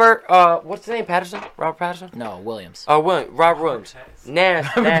 got Robert, what's his name, Patterson? Robert Patterson? No, Williams. Oh, Robert Williams.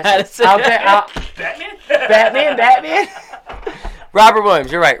 Nasty. Batman? Robert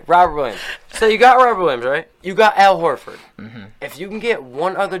Williams, you're right. Robert Williams. So you got Robert Williams, right? You got Al Horford. Mm-hmm. If you can get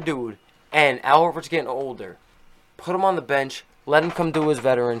one other dude, and Al Horford's getting older, put him on the bench, let him come do his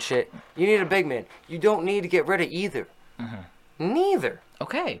veteran shit. You need a big man. You don't need to get rid of either. Mm-hmm. Neither.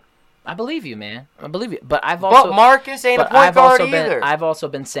 Okay. I believe you, man. I believe you. But Marcus ain't a point guard either. I've also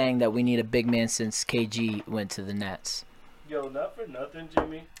been saying that we need a big man since KG went to the Nets. Yo, not for nothing,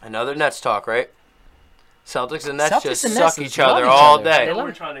 Jimmy. Another Nets talk, right? Celtics and Nets just suck each other all day. I know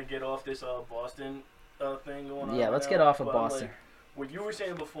we're trying to get off this Boston thing going on. Yeah, let's get off of Boston. Like, what you were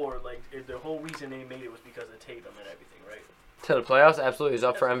saying before, like the whole reason they made it was because of Tatum and everything, right? To the playoffs, absolutely. He's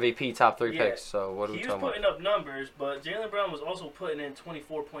up for MVP, top 3 picks. So what are we talking about? He was putting up numbers, but Jaylen Brown was also putting in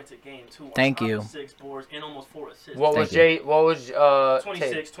 24 points a game too. Thank you. 6 boards and almost 4 assists. What was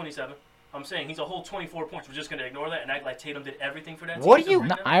 26, 27. I'm saying he's a whole 24 points. We're just gonna ignore that and act like Tatum did everything for that. What do you?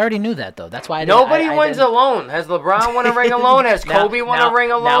 No, I already knew that though. That's why nobody wins alone. Has LeBron won a ring alone? Has Kobe won a ring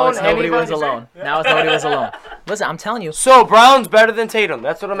alone? Now it's nobody wins alone. Now it's nobody wins alone. Listen, I'm telling you. So Brown's better than Tatum.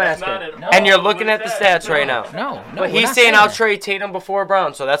 That's what I'm asking. And you're looking at the stats right now. No. But he's saying I'll trade Tatum before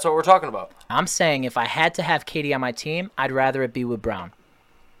Brown. So that's what we're talking about. I'm saying if I had to have KD on my team, I'd rather it be with Brown.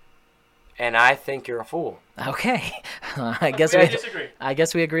 And I think you're a fool. Okay, I guess we disagree. I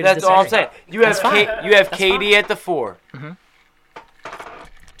guess we agree. That's all I'm saying. You have KD at the 4. Mm-hmm.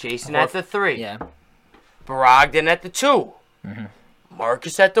 Jason at the 3. Yeah. Brogdon at the 2.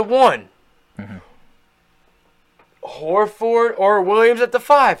 Marcus at the 1. Horford or Williams at the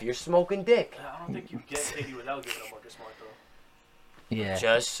 5. You're smoking dick. I don't think you get KD without giving up Marcus Smart, though. Yeah.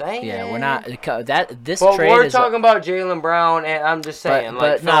 Just saying. Yeah, we're not this but trade we're is talking about Jaylen Brown, and I'm just saying,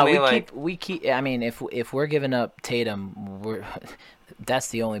 but no, we keep. I mean, if we're giving up Tatum, that's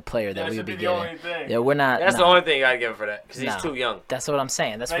the only player that we would be getting. Yeah, we're not. That's the only thing you gotta give him for that, because he's too young. That's what I'm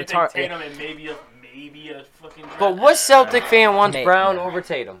saying. That's retarded. Tatum and maybe a fucking. But what Celtic fan wants Brown over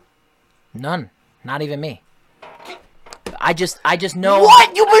Tatum? None. Not even me. I just know.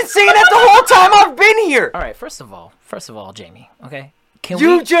 What? You've been saying that the whole time I've been here. All right. First of all, Jamie. Okay.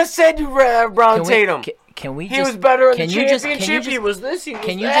 You just said you have Brown Tatum. Can we? He was better in the championship. He was this. He was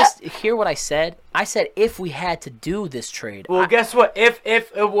Can you that. just hear what I said? I said if we had to do this trade. Well, guess what?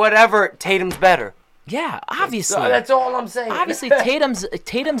 If whatever, Tatum's better. Yeah, obviously. That's all I'm saying. Obviously,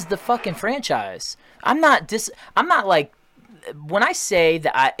 Tatum's the fucking franchise. I'm not like. When I say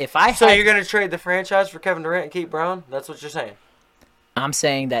that So you're going to trade the franchise for Kevin Durant and keep Brown? That's what you're saying? I'm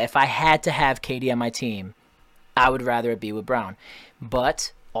saying that if I had to have KD on my team, I would rather it be with Brown.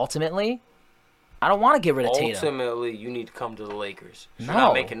 But ultimately, I don't want to get rid of Tatum. Ultimately, you need to come to the Lakers. You're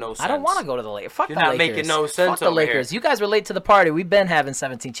not making no sense. I don't want to go to the Lakers. Fuck you're the Lakers. You're not making no sense. Fuck the Lakers. Here. You guys were late to the party. We've been having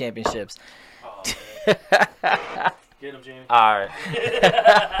 17 championships. Oh, get him, Jamie. All right.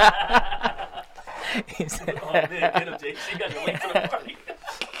 Get him, Jake. You guys are late to the party.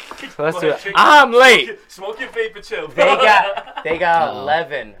 Let's do it. I'm late. Smoke your vape and chill. They got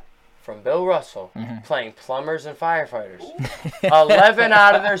 11 from Bill Russell playing plumbers and firefighters. 11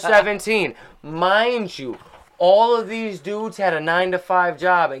 out of their 17. Mind you, all of these dudes had a 9-to-5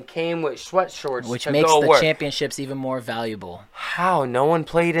 job and came with sweatshorts which to makes go the work. championships even more valuable. How? No one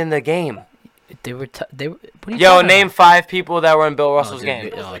played in the game. They were. What are you Yo, name 5 people that were in Bill Russell's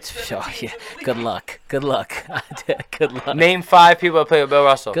game. Yeah. Good luck. Good luck. Name 5 people that played with Bill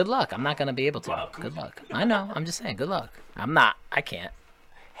Russell. Good luck. I'm not gonna be able to. Wow, good luck. I know. I'm just saying. Good luck. I'm not. I can't.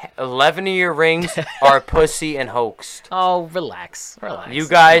 11 of your rings are pussy and hoaxed. Oh, relax. You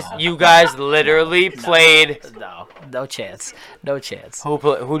guys literally played. No chance. No chance.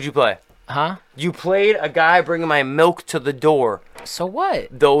 Who'd you play? Huh? You played a guy bringing my milk to the door. So what?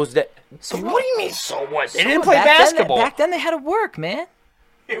 Those that. So what do you mean? So what? They didn't play basketball. Back then they had to work, man.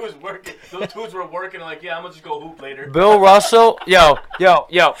 It was working. Those dudes were working. Like, yeah, I'm gonna just go hoop later. Bill Russell, yo. All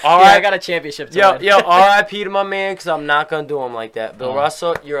right, I got a championship. R.I.P. to my man, because I'm not gonna do him like that. Bill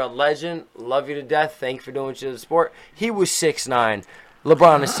Russell, you're a legend. Love you to death. Thank you for doing what you did to the sport. He was 6'9".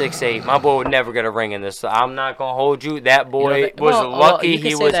 LeBron is 6'8". My boy would never get a ring in this. So I'm not gonna hold you. That boy was lucky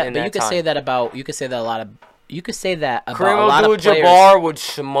he was in that time. You could say that about. You could say that a lot of. You could say that about Kareem a lot of players. Abdul-Jabbar would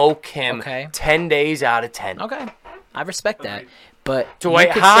smoke him. Okay. 10 days out of 10. Okay, I respect that. But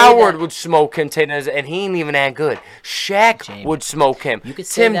Dwight Howard would smoke him, and he ain't even that good. Shaq would smoke him.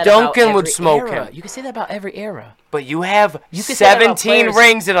 Tim Duncan would smoke him. You could say that about every era. But you have 17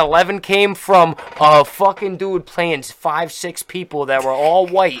 rings and 11 came from a fucking dude playing 5-6 people that were all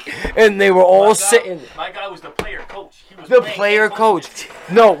white, and they were all sitting. My guy was the player coach. He was the player coach.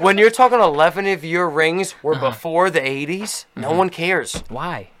 No, when you're talking 11 of your rings were before the 80s, no one cares.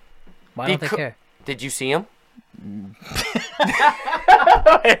 Why? Why don't they care? Did you see him? You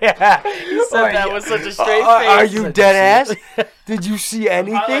said that with such a straight face. Are you dead ass? Did you see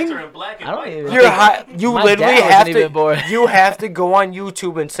anything? Are in black and I don't white. even. You My literally dad have wasn't even born. to. You have to go on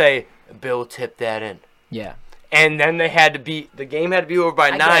YouTube and say, "Bill tipped that in." Yeah. And then the game had to be over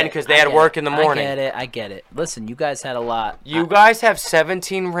by 9 because they had work in the morning. I get it. Listen, you guys had a lot. You guys have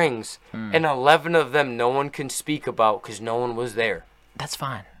 17 rings, and 11 of them no one can speak about because no one was there. That's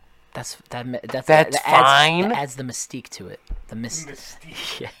fine. That's fine. That adds the mystique to it. The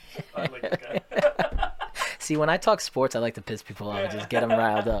mystique. Yeah. I like that guy. See, when I talk sports, I like to piss people off and just get them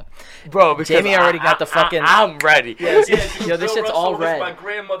riled up. Bro, because Jamie already got the fucking. I'm ready. Yo, Bill this shit's Russell all was red. my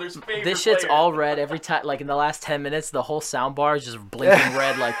grandmother's favorite This shit's player. all red every time. Like in the last 10 minutes, the whole sound bar is just blinking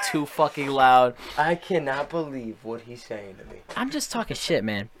red, like too fucking loud. I cannot believe what he's saying to me. I'm just talking shit,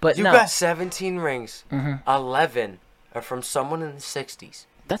 man. But You no, got 17 rings. 11 are from someone in the 60s.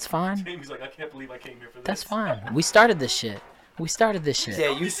 that's fine. Jamie's like, I can't believe I came here for this. That's fine. We started this shit.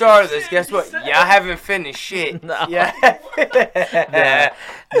 Yeah, you started this. Guess what? Y'all haven't finished shit. No. Yeah.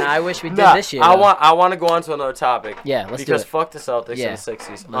 Nah, I wish we did this year. I want to go on to another topic. Yeah, let's do it. Because fuck the Celtics Yeah. in the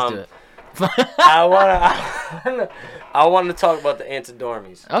 60s. Let's do it. I want to talk about the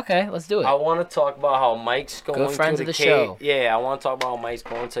Antidormis. Okay, let's do it. I want to talk about how Mike's going Good friends to of the Cage. show. Yeah, I want to talk about how Mike's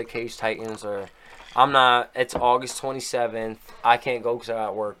going to Cage Titans I'm not. It's August 27th. I can't go because I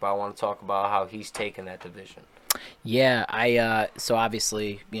got work, but I want to talk about how he's taking that division. Yeah, so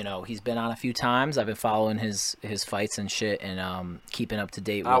obviously, he's been on a few times. I've been following his fights and shit, and keeping up to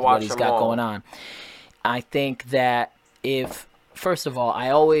date with what he's got going on. I think that first of all, I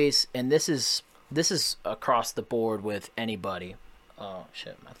always, and this is across the board with anybody. Oh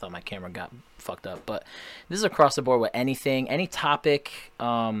shit! I thought my camera got fucked up, but this is across the board with anything, any topic,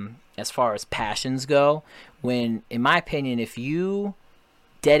 as far as passions go. When, in my opinion, if you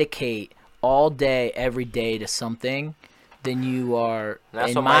dedicate all day, every day to something, then you are,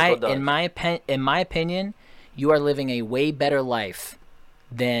 in my opinion, you are living a way better life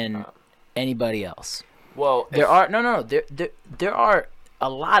than anybody else. Well, there are a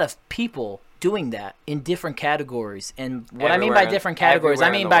lot of people doing that in different categories, and what I mean by different categories, I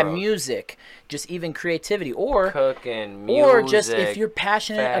mean by music, just even creativity, or cooking, music, or just if you're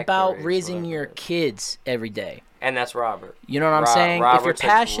passionate about raising your kids every day. And that's Robert. You know what I'm saying? If you're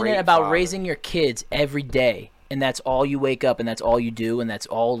passionate about raising your kids every day, and that's all you wake up and that's all you do and that's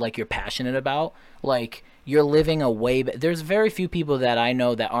all like you're passionate about, like you're living a way. There's very few people that I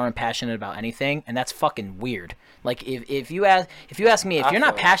know that aren't passionate about anything, and that's fucking weird. Like if you ask me if you're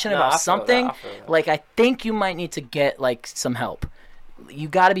not passionate about something, like I think you might need to get like some help. You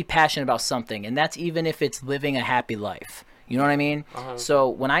got to be passionate about something, and that's even if it's living a happy life. You know what I mean? So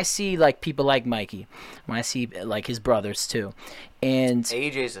when I see like people like Mikey, when I see like his brothers too, and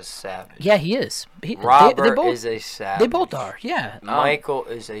AJ's a savage. Yeah, he is. Robert is a savage. They both are. Yeah. Michael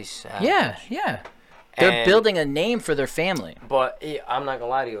is a savage. Yeah. They're building a name for their family. But I'm not gonna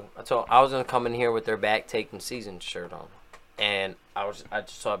lie to you. I was gonna come in here with their back taking season shirt on, and I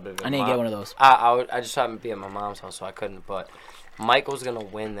just saw it. I didn't get one of those. I just happened to be at my mom's house, so I couldn't. But Michael's gonna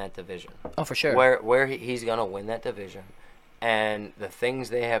win that division. Oh, for sure. Where he's gonna win that division. And the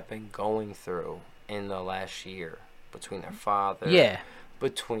things they have been going through in the last year, between their father,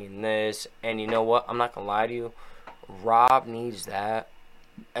 between this, and you know what? I'm not going to lie to you. Rob needs that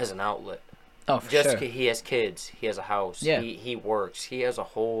as an outlet. Oh, for sure. He has kids. He has a house. Yeah. He works. He has a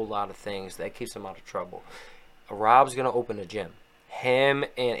whole lot of things that keeps him out of trouble. Rob's going to open a gym. Him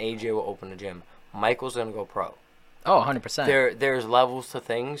and AJ will open a gym. Michael's going to go pro. Oh, 100%. There's levels to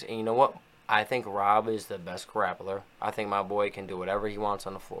things, and you know what? I think Rob is the best grappler. I think my boy can do whatever he wants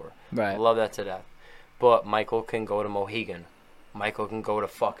on the floor. Right. I love that to death. But Michael can go to Mohegan. Michael can go to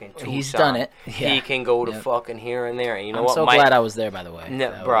fucking Tucson. He's done it. Yeah. He can go to fucking here and there. And you know what? I'm so glad I was there, by the way.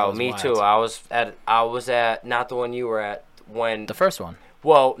 Bro, me too. I was at not the one you were at when the first one.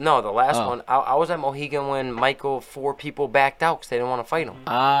 Well, no, the last one. I was at Mohegan when 4 people backed out because they didn't want to fight him.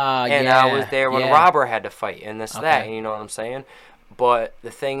 And I was there when Robert had to fight and that. And you know what I'm saying? But the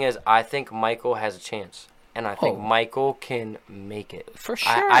thing is, I think Michael has a chance, and I think Michael can make it for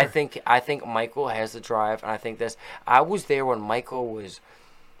sure. I think Michael has the drive, and I think this. I was there when Michael was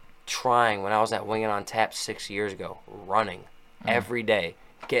trying when I was at Winging on Tap 6 years ago, running every day,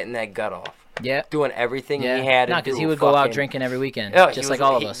 getting that gut off. Yeah, doing everything he had to do. Because he would go out drinking every weekend, just like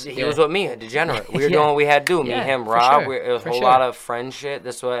all of us. He was with me, a degenerate. We were doing what we had to do. Me, him, Rob. It was a whole lot of friend shit.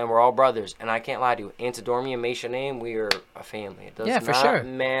 This way, and we're all brothers. And I can't lie to you, Antidormi and Mashia name, we are a family. It does not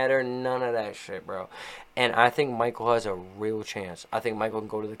matter, none of that shit, bro. And I think Michael has a real chance. I think Michael can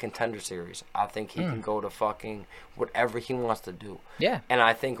go to the Contender Series. I think he can go to fucking whatever he wants to do. Yeah. And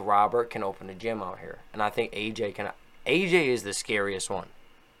I think Robert can open a gym out here. And I think AJ can. AJ is the scariest one.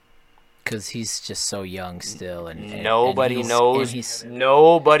 Because he's just so young still, and nobody knows.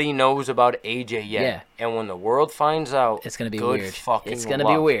 Nobody knows about AJ yet. Yeah. And when the world finds out, it's gonna be weird. It's gonna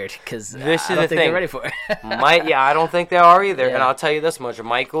be weird because this I don't think they're ready for it. I don't think they are either. Yeah. And I'll tell you this much: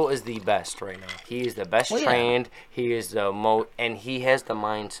 Michael is the best right now. He is the best trained. He is the and he has the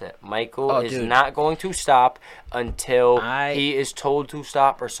mindset. Michael is not going to stop until he is told to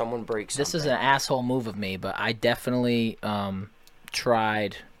stop or someone breaks. This is an asshole move of me, but I definitely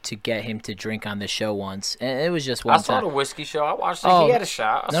tried to get him to drink on the show once, and it was just one time. I saw the whiskey show. I watched it. He had a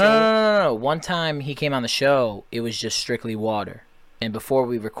shot. No. One time he came on the show, it was just strictly water. And before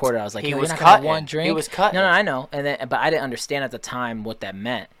we recorded, I was like, he was not gonna have one drink. He was cutting. No, I know. But I didn't understand at the time what that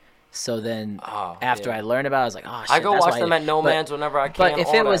meant. So then after I learned about it, I was like, oh shit. I go watch them at No Man's whenever I can. But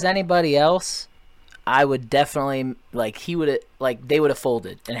if it was anybody else, I would definitely they would have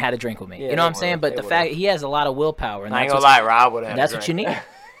folded and had a drink with me. You know what I'm saying? But the fact he has a lot of willpower, and Rob would have. That's what you need.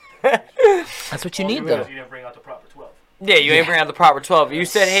 That's what you need, though. You didn't bring out the proper 12. Yeah, you ain't bring out the proper 12. You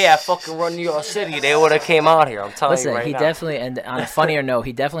said, hey, I fucking run New York City. They would have came out here. I'm telling you right now. Listen, he definitely, and on a funnier note,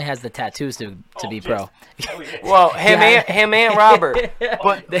 he definitely has the tattoos to be pro. Well, him and Robert.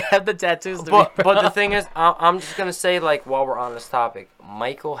 But they have the tattoos to be pro. But the thing is, I'm just going to say, like, while we're on this topic,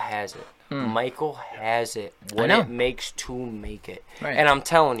 Michael has it. Michael has it. What it makes to make it. Right. And I'm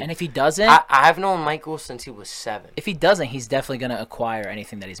telling you. And if he doesn't... I've known Michael since he was 7. If he doesn't, he's definitely going to acquire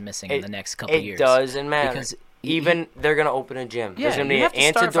anything that he's missing in the next couple of years. It doesn't matter. Because... they're going to open a gym. Yeah, there's going to be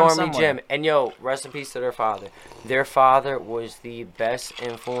an Antidormi gym. And, rest in peace to their father. Their father was the best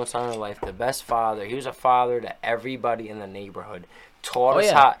influence on their life, the best father. He was a father to everybody in the neighborhood. Taught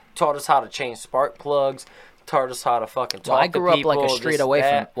us how to change spark plugs. Taught us how to fucking talk to people. I grew up like a street away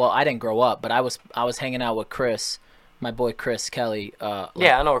from... Well, I didn't grow up, but I was hanging out with Chris, my boy Chris Kelly. I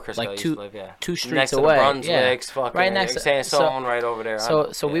know where Chris Kelly used to live, 2 streets next away. Next to the Brunswicks, fucking right next to... right over there.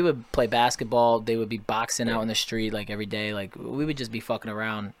 So we would play basketball. They would be boxing out in the street like every day. Like we would just be fucking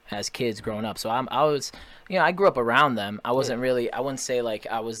around as kids growing up. So I was, I grew up around them. I wasn't really... I wouldn't say like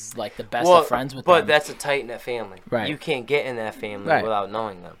I was like the best of friends with them. But that's a tight-knit family. Right. You can't get in that family without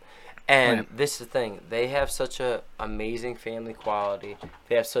knowing them. And this is the thing. They have such a amazing family quality.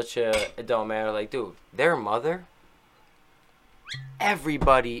 They have such a... It don't matter. Like, dude, their mother...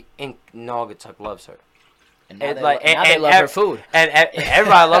 Everybody in Naugatuck loves her. And now they love her food. And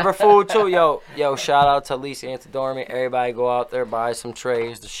everybody love her food, too. Yo, shout out to Lisa Antidormi. Everybody go out there, buy some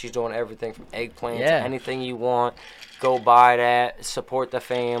trays. She's doing everything from eggplant to anything you want. Go buy that. Support the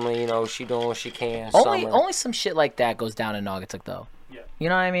family. She doing what she can. Only some shit like that goes down in Naugatuck, though. Yeah. You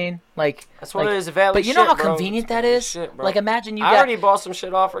know what I mean? Like that's what it is. Valid but you know how convenient that is. Shit, like imagine you I already bought some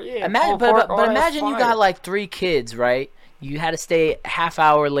shit off her. Yeah. But imagine you got like 3 kids, right? You had to stay half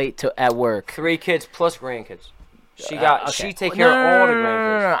hour late at work. 3 kids plus grandkids. She take care of all the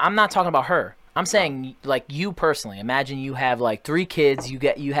grandkids. No. I'm not talking about her. I'm saying like you personally. Imagine you have like 3 kids.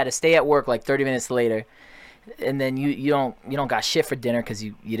 You had to stay at work like 30 minutes later, and then you don't got shit for dinner because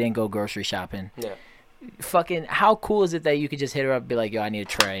you didn't go grocery shopping. Yeah. Fucking how cool is it that you could just hit her up and be like, yo, I need a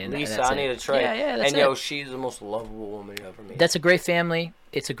tray. And Lisa, I need a tray. Yeah, that's and she's the most lovable woman you ever meet. That's a great family.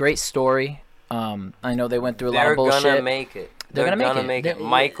 It's a great story. I know they went through a lot of bullshit. They're gonna make it. They're gonna make it.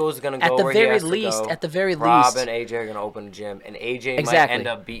 Michael's gonna go where he has to go. At the very least, Rob and AJ are gonna open a gym, and AJ might end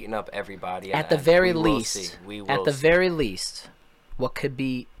up beating up everybody. At the very least, very least, what could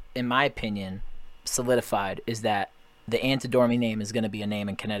be, in my opinion, solidified is that the Antidormi name is gonna be a name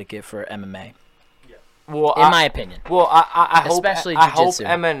in Connecticut for MMA. Well, in my opinion. Well, I hope, especially jiu-jitsu.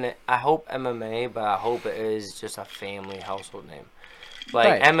 I hope MMA, but I hope it is just a family household name.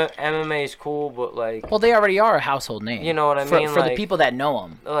 Like MMA is cool, but like... Well, they already are a household name. You know what I mean? For the people that know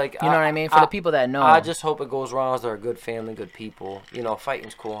them. Like, you know what I mean? For the people that know them. I just hope it goes wrong. They're a good family, good people.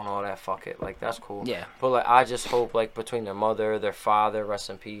 Fighting's cool and all that. Fuck it. Like, that's cool. Yeah. But, like, I just hope, like, between their mother, their father, rest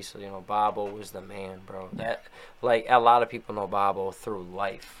in peace, Bobo was the man, bro. That, like, a lot of people know Bobo through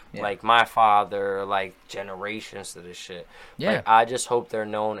life. Yeah. Like, my father, like, generations to this shit. Yeah. Like, I just hope they're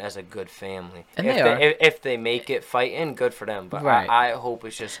known as a good family. And if they make it fighting, good for them. But I hope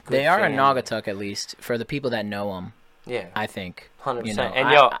it's just good They are family. in Naugatuck, at least, for the people that know them. Yeah. I think. 100%.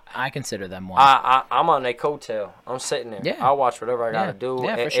 And I consider them one. I'm on their coattail. I'm sitting there. Yeah. I'll watch whatever I gotta do.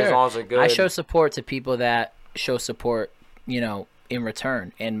 Yeah, for sure. As long as they're good. I show support to people that show support, in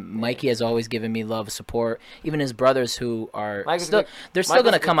return. And Mikey has always given me love, support. Even his brothers who are they're still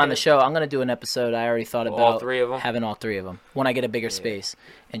going to come on the show. I'm going to do an episode. I already thought about all 3 of them? Having all 3 of them when I get a bigger space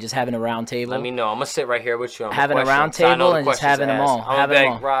and just having a round table. Let me know. I'm going to sit right here with you. Having a round table and just having them all.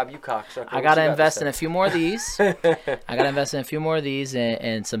 Rob, you cocksucker. I got to invest in a few more of these.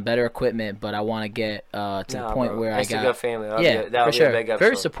 And some better equipment, but I want to get to the point where I got a good family. For sure.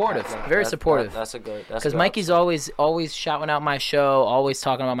 Very supportive. Very supportive. That's a good. Because Mikey's always shouting out my show, always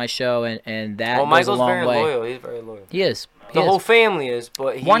talking about my show, and that goes Michael's a long very way. Loyal. He's very loyal. He is. The whole family is,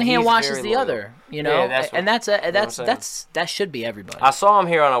 but one hand washes very the loyal. other, that should be everybody. I saw him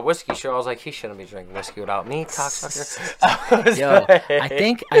here on a whiskey show. I was like, he shouldn't be drinking whiskey without me, cocksucker. Yo, I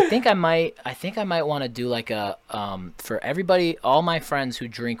think I might want to do like a for everybody, all my friends who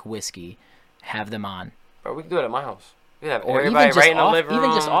drink whiskey, have them on. Bro, we can do it at my house. We can have or everybody even right in the living room.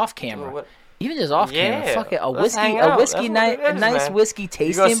 Even just off camera. Even just off camera, fuck it. A whiskey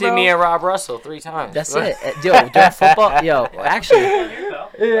tasting, bro. You go see me and Rob Russell 3 times. That's it. Yo, during football, actually,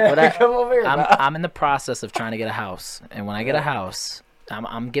 come over here. I'm in the process of trying to get a house, and when I get a house,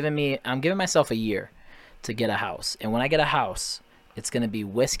 I'm giving myself a year to get a house, and when I get a house, it's gonna be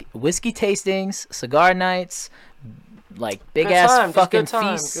whiskey tastings, cigar nights, like big Good ass time, fucking just good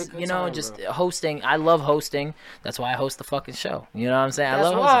time, feasts. good You know, time, just bro. hosting. I love hosting. That's why I host the fucking show. You know what I'm saying? That's I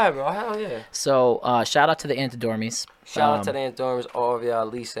love why, hosting. bro. Hell yeah. So shout out to the Antidormis. Shout out to the Antidormis, all of y'all,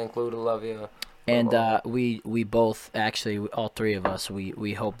 Lisa included, love you. And we both actually, all three of us,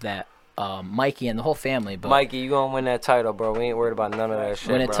 we hope that Mikey and the whole family. But Mikey, you gonna win that title, bro. We ain't worried about none of that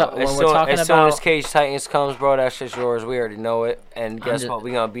shit, when bro. we're talking as soon about as Cage Titans comes, bro, that shit's yours. We already know it. And guess what?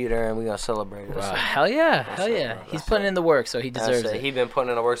 We gonna be there and we gonna celebrate it. hell yeah, hell yeah. He's putting in the work, so he deserves it. He been putting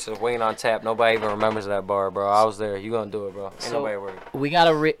in the work since Wayne on Tap. Nobody even remembers that bar, bro. I was there. You gonna do it, bro. Ain't nobody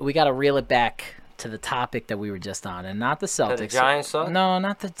worried. We gotta reel it back to the topic that we were just on, and not the Celtics. The Giants suck? No,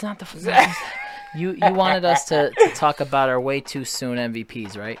 not the. You wanted us to talk about our way too soon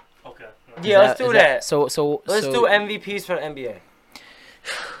MVPs, right? Okay. Yeah, let's do that. So let's do MVPs for the NBA.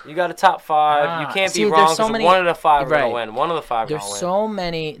 You got a top 5. You can't be wrong because one of the 5 are gonna win. One of the 5 there's gonna win. so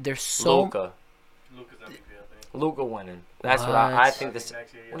many. There's so. Luka. Luka's MVP, I think. Luka winning. That's what I think. This.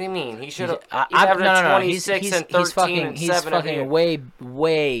 What do you mean? He should have. He's No, averaging no. 26 and 13 and 7 He's fucking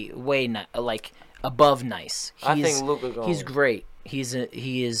way like above nice. I think Luka going. He's great.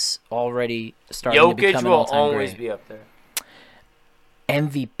 He is already starting to become an all-time Jokic will always great. be up there.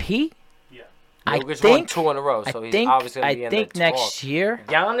 MVP? Yeah. Jokic won 2 in a row, so he's obviously going to be in the talk. I think next year.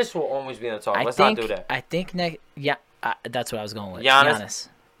 Giannis will always be in the talk. Let's not do that. I think that's what I was going with. Giannis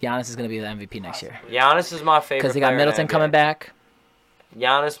is going to be the MVP next year. Giannis is my favorite. Because they got Middleton coming back.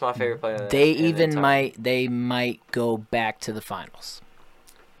 Giannis, my favorite player. They might go back to the finals.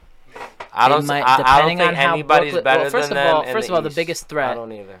 I don't think anybody's better than them. First of all, the biggest threat. I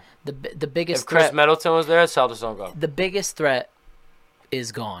don't either. The biggest if Chris threat. Middleton was there, Celtics don't go. The biggest threat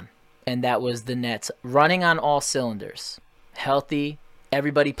is gone, and that was the Nets running on all cylinders, healthy,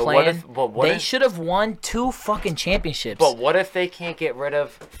 everybody playing. They should have won 2 fucking championships. But what if they can't get rid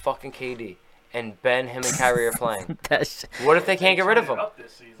of fucking KD and him and Kyrie are playing? What if they can't get rid of him?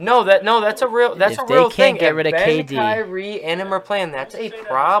 No, that's a real thing. If they can't get rid of KD, Kyrie and him are playing, that's a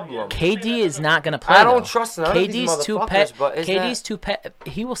problem. KD is not going to play. I don't trust none of these motherfuckers. KD's too pet.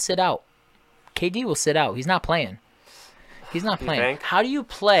 He will sit out. KD will sit out. He's not playing. He's not playing. How do you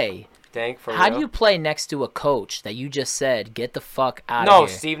play? How do you play next to a coach that you just said get the fuck out of here? No,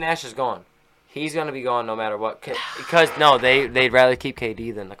 Steve Nash is gone. He's gonna be gone no matter what. Because they'd rather keep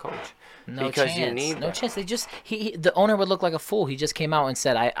KD than the coach. No chance. They just the owner would look like a fool. He just came out and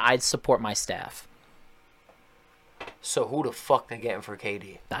said I'd support my staff. So who the fuck they getting for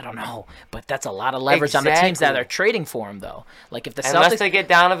KD? I don't know, but that's a lot of leverage on the teams that are trading for him, though. Like if the unless Celtics, they get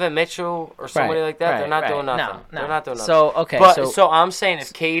Donovan Mitchell or somebody like that, they're not doing nothing. No. They're not doing nothing. So okay, so I'm saying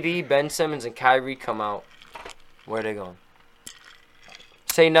if KD, Ben Simmons, and Kyrie come out, where are they going?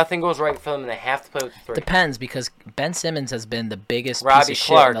 Say nothing goes right for them and they have to play with the 3. Depends because Ben Simmons has been the biggest Robbie piece of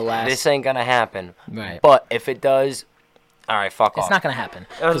Clark, shit in the last. This ain't gonna happen. Right. But if it does, all right, fuck off. It's not gonna happen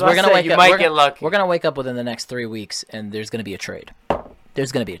because we're gonna wake up. Might get lucky. We're gonna wake up within the next 3 weeks and there's gonna be a trade.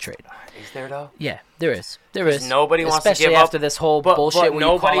 There's gonna be a trade. Is there though? Yeah, there is. There is. Nobody wants to give up. Especially after this whole bullshit. Where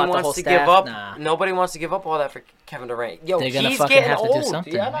nobody you call out wants the whole to staff. give up. Nah. Nobody wants to give up all that for Kevin Durant. Yo, they're gonna he's fucking getting have old. to do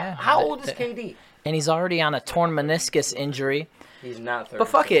something. Yeah. How old is KD? And he's already on a torn meniscus injury. He's not 30. But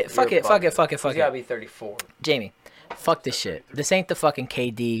fuck it. He's gotta be 34. Jamie, fuck this shit. This ain't the fucking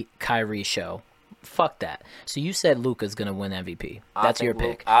KD Kyrie show. Fuck that. So you said Luka's gonna win MVP. That's your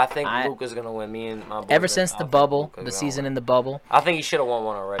pick. I think Luka's gonna win. Me and my boy. Ever since the bubble, the season in the bubble. I think he should have won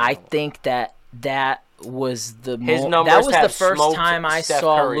one already. I think that was the first time I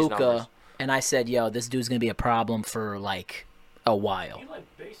saw Luka, and I said, "Yo, this dude's gonna be a problem for like a while." He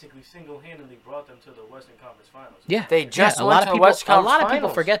basically single-handedly brought them to the Western Conference Finals. Yeah, they just went to the Western Conference Finals. A lot of people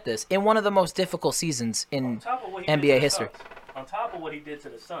forget this in one of the most difficult seasons in NBA history. On top of what he did to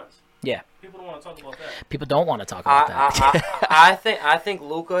the Suns. Yeah. People don't want to talk about that. People don't want to talk about that. I think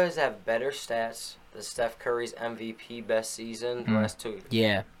Luka has had better stats than Steph Curry's MVP best season the last 2 years.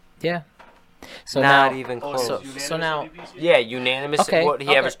 Yeah. Yeah. So not now, even close. So now, yeah, unanimous. Okay,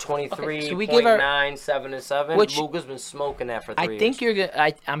 He averaged 23, so we 9, 7 and 7. Which, Luka's been smoking that for 3 years. I think you're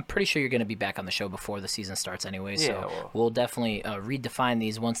gonna. I'm pretty sure you're gonna be back on the show before the season starts anyway. So we'll definitely redefine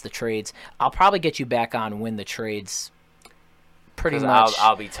these once the trades. I'll probably get you back on when the trades. Pretty much.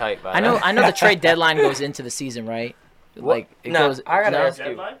 I'll be tight by I know the trade deadline goes into the season, right? Like it goes. I gotta ask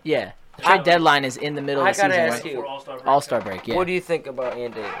you. Yeah, the trade deadline is in the middle of the season. I gotta ask you. All-Star break. Yeah. What do you think about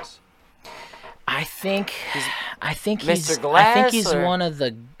Ian Davis? I think Mr. he's one of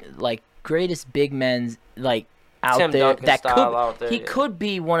the greatest big men out Tim there Duncan that could he could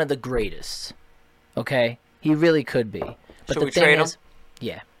be one of the greatest. Okay, he really could be. But Should the we thing trade is, him?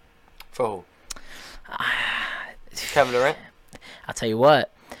 Yeah. For who? Kevin Durant. I'll tell you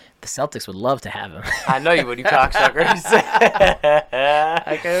what. The Celtics would love to have him. I know you would, you cocksuckers.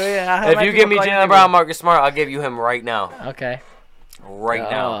 Okay, if you give me Jaylen Brown, Marcus Smart, I'll give you him right now. Okay. Right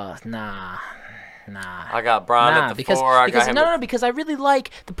now. Nah. I got Brown at the 4. Because I really like.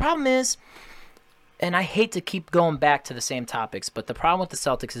 The problem is, and I hate to keep going back to the same topics, but the problem with the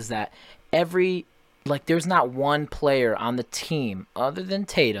Celtics is that there's not one player on the team other than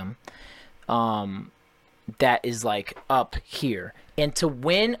Tatum, that is like up here. And to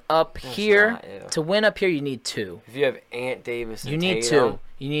win up here, you need 2. If you have Ant Davis and you need Tatum,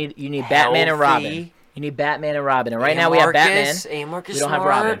 2. You need Batman and Robin. You need Batman and Robin. And right now we have Batman. Marcus we don't have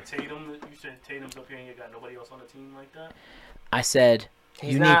Robin. Tatum, you said Tatum's up here and you got nobody else on the team like that? I said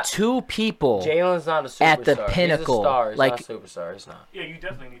you need 2 people. Jalen's not a superstar. At the pinnacle. He's a star. He's not a superstar. He's not. Yeah, you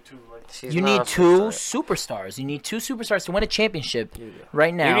definitely need 2. You need 2 superstars. You need 2 superstars to win a championship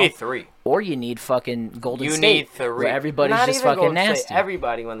right now. You need 3. Or you need fucking Golden State. You need 3. Where everybody's not just even fucking nasty. State.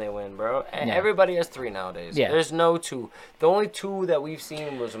 Everybody when they win, bro. Yeah. Everybody has 3 nowadays. Yeah. There's no 2. The only 2 that we've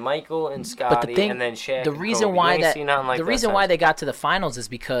seen was Michael and Scottie, and then Shaq. The reason why they got to the finals is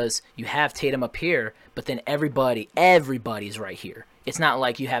because you have Tatum up here, but then everybody's right here. It's not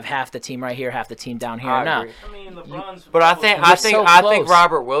like you have half the team right here, half the team down here. I agree. I mean, LeBron's. But I think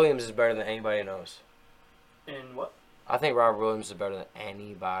Robert Williams is better than anybody knows. In what? I think Robert Williams is better than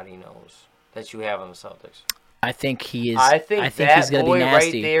anybody knows that you have on the Celtics. I think he is. I think he's going to be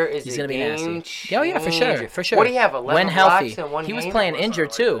nasty. Right there is he's going to be nasty. Changer. Oh yeah, for sure. What do you have? 11 when healthy, blocks he was playing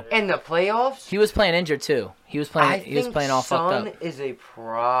injured too. In the playoffs, he was playing injured too. He was playing all fucked up. Son is a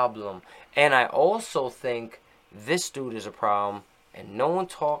problem, and I also think this dude is a problem, and no one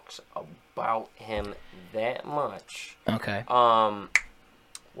talks about him that much. Okay.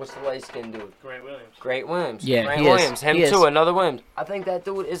 What's the light-skinned dude? Great Williams. Yeah, Grant Williams. Him too, another Williams. I think that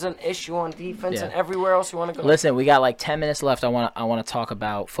dude is an issue on defense and everywhere else you want to go. Listen, we got like 10 minutes left. I want to talk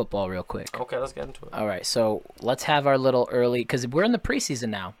about football real quick. Okay, let's get into it. All right, so let's have our little early, because we're in the preseason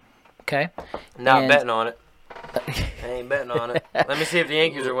now, okay? Not betting on it. I ain't betting on it. Let me see if the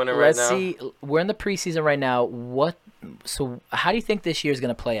Yankees are winning right now. Let's see. We're in the preseason right now. So how do you think this year is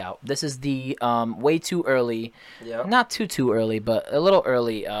going to play out? This is the way too early, not too early, but a little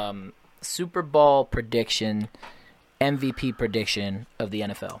early Super Bowl prediction, MVP prediction of the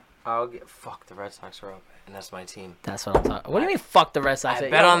NFL. Fuck, the Red Sox are up, and that's my team. That's what I'm talking. What do you mean, fuck the Red Sox? I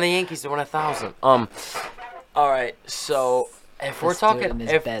bet on the Yankees to win 1,000. All right, so if we're talking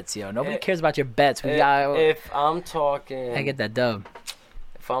bets, nobody cares about your bets. If I'm talking, I get that dub.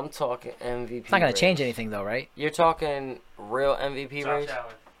 If I'm talking MVP, it's not gonna change anything though, right? You're talking real MVP race.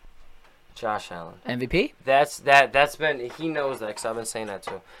 Josh Allen. MVP? That's been, he knows that because I've been saying that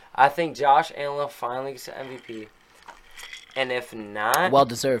too. I think Josh Allen finally gets the MVP. And if not... Well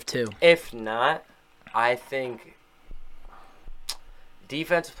deserved too. If not, I think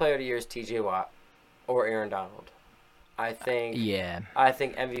Defensive Player of the Year is TJ Watt or Aaron Donald. I think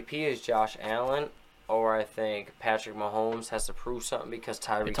MVP is Josh Allen, or I think Patrick Mahomes has to prove something because Tyreek's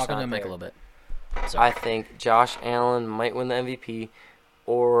not there. You're talking to Mike a little bit. Sorry. I think Josh Allen might win the MVP,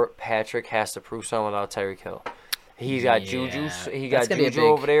 or Patrick has to prove something without Tyreek Hill. He's got Juju. He got Juju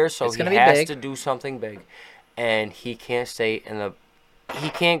over there, so he has to do something big, and he can't stay in the. He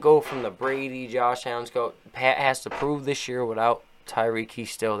can't go from the Brady, Josh Allen's go. Pat has to prove this year without Tyreek.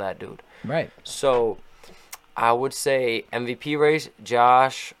 He's still that dude. Right. So, I would say MVP race,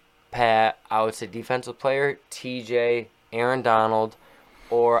 Josh, Pat. I would say defensive player, TJ, Aaron Donald,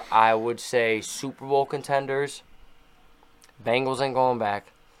 or I would say Super Bowl contenders. Bengals ain't going back.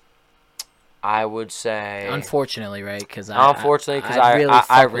 I would say... Unfortunately, right?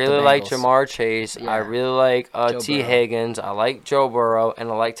 I really like Jamar Chase. Yeah. I really like T. Higgins. I like Joe Burrow.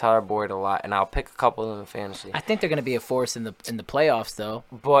 And I like Tyler Boyd a lot. And I'll pick a couple of them in fantasy. I think they're going to be a force in the playoffs, though.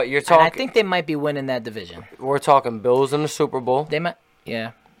 But you're talking... And I think they might be winning that division. We're talking Bills in the Super Bowl. They might...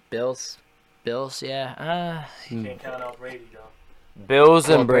 Yeah. Bills, yeah. You can't count out Brady, though. Bills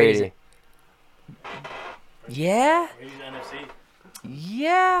and Brady. Yeah? Brady's NFC.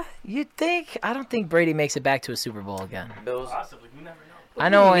 Yeah, you think? I don't think Brady makes it back to a Super Bowl again. Bills. Possibly. You never know. I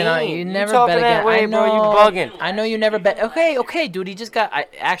know, you never bet again. That way, bro, you bugging. I know you never bet. Okay, dude, he just got.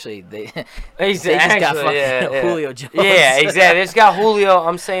 They just got fucking Julio Jones. Yeah, exactly. They just got Julio.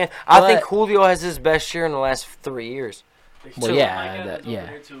 I'm saying, I think Julio has his best year in the last 3 years. Well, yeah.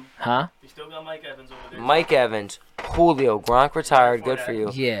 Huh? You still got Mike Evans over there. Mike Evans, Julio, Gronk retired. Good for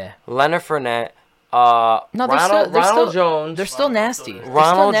you. Yeah. Leonard Fournette. Ronald Jones. They're still nasty.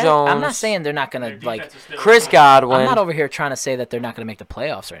 Ronald Jones. I'm not saying they're not gonna Chris Godwin. I'm not over here trying to say that they're not gonna make the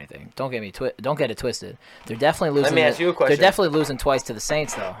playoffs or anything. Don't get it twisted. They're definitely losing. Let me ask you a question. They're definitely losing twice to the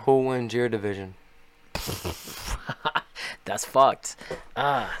Saints, though. Who wins your division? That's fucked.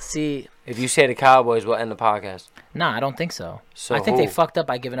 See. If you say the Cowboys, we'll end the podcast. Nah, I don't think so. So I think they fucked up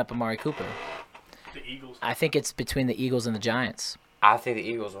by giving up Amari Cooper. The Eagles. I think it's between the Eagles and the Giants. I think the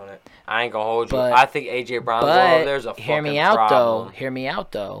Eagles win it. I ain't gonna hold you. But- I think A.J. Brown's over there's a fucking hear me out problem. Hear me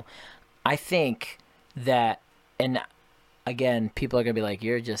out though. I think that, and again, people are gonna be like,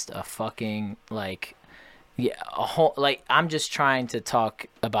 "You're just a fucking like, yeah, a whole like." I'm just trying to talk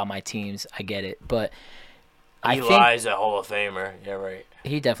about my teams. I get it, but I think Eli's a Hall of Famer. Yeah, right.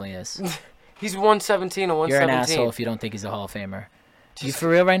 he definitely is. He's 117 or 117. You're an asshole if you don't think he's a Hall of Famer. You for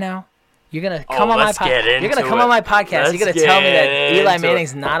real right now? You're gonna come on my let's get podcast. You're gonna into come it. on my podcast. Let's You're gonna tell me that get Eli into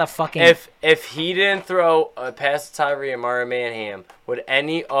Manning's it. not a fucking. If he didn't throw a pass to Tyree and Mario Manham, would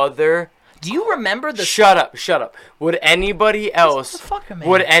any other? Do you remember the? Shut up. Would anybody else? Motherfucker, man.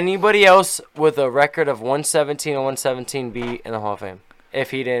 Would anybody else with a record of 117 or 117 be in the Hall of Fame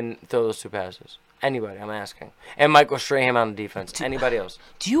if he didn't throw those two passes? Anybody, I'm asking. And Michael Strahan on the defense. Anybody else?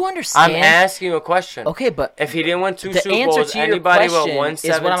 Do you understand? I'm asking you a question. Okay, but If he didn't win two the Super answer Bowls, to your anybody with question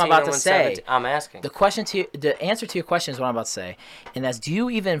 117 is what I'm about or to 117? say. I'm asking. the answer to your question is what I'm about to say, and that's, do you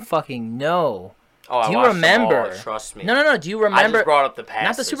even fucking know? Oh, Do you I watched them remember? all, trust me. No. Do you I remember? just brought up the passes,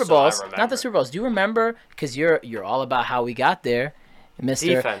 not the Super so I Bowls. remember. Not the Super Bowls. Do you remember? Because you're all about how we got there.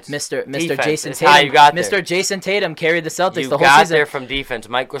 Defense. Mr. Defense. Jason It's Tatum. how you got there. Mr. Jason Tatum carried the Celtics You the whole got season. there from defense.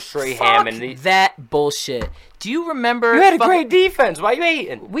 Michael Strahan Fuck and the, that bullshit. Do you remember? you had a great defense. Why you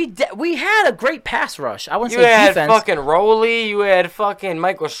hating? We had a great pass rush. I wouldn't You say had defense. fucking Rowley. You had fucking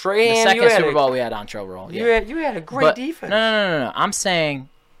Michael Strahan. The second you had Super Bowl we had Antrell Roll. You Yeah. had a great But defense. No. I'm saying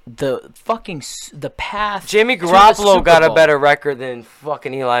the path. Jimmy to the Garoppolo Super got a Bowl. better record than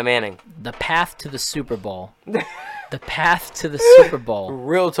fucking Eli Manning. The path to the Super Bowl. The path to the Super Bowl.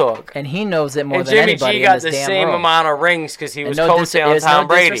 Real talk. And he knows it more And than Jimmy anybody G in got this the damn same room. amount of rings because he And was coaching on Tom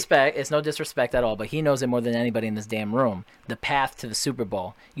Brady. It's no disrespect at all, but he knows it more than anybody in this damn room. The path to the Super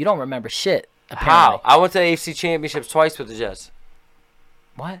Bowl. You don't remember shit. Apparently. How? I went to the AFC Championships twice with the Jets.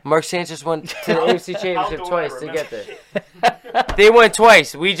 What? Mark Sanchez went to the AFC How Championship do I twice to remember get there. shit? They went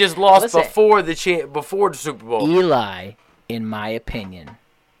twice. We just lost Listen. before the Super Bowl. Eli, in my opinion,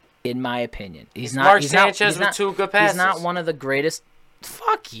 he's not. Mark he's Sanchez not, with two good He's passes. not one of the greatest.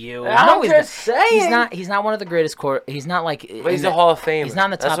 Fuck you. I'm No, he's just not. saying. He's not one of the greatest He's not like. But he's a Hall of Famer. He's not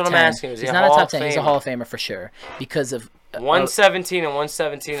in the top That's what 10. I'm asking. Is he He's a not in the Hall top of 10. He's a Famer? Hall of Famer for sure because of 117 and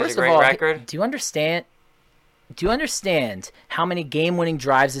 117 is First a great of all, record. do you understand? Do you understand how many game-winning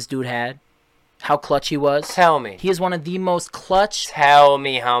drives this dude had? How clutch he was? Tell me. He is one of the most clutch. Tell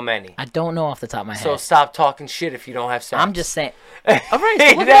me how many. I don't know off the top of my head. So stop talking shit if you don't have stats. I'm just saying. All right, so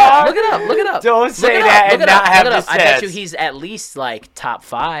look it No. up. Look it up. Look it up. Don't Look say it that up. and Look it not up. have Look it up. the I bet you stats. he's at least like top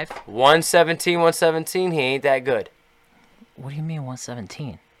 5. 117, he ain't that good. What do you mean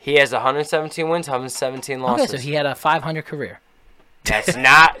 117? He has 117 wins, 117 losses. Okay, so he had a 500 career. That's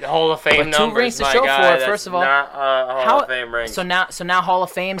not Hall of Fame But 2 numbers, rings to my show guy. for it. That's First of all, not Hall of Fame rings. So now Hall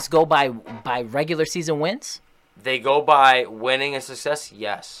of Fames go by regular season wins? They go by winning and success.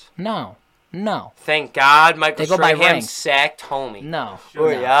 Yes. No. Thank God, Michael They go by Strahan rings. sacked homie. No. Oh, no.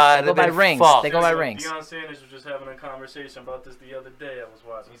 yeah, They go by they've been rings. fucked. They go by Listen, rings. Deion Sanders was just having a conversation about this the other day. I was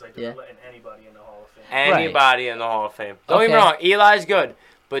watching. He's like, they're Yeah. letting anybody in the Hall of Fame. Anybody in the Hall of Fame. Don't get me Okay. wrong, Eli's good.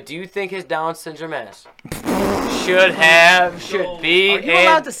 But do you think his Down syndrome ass should be Are you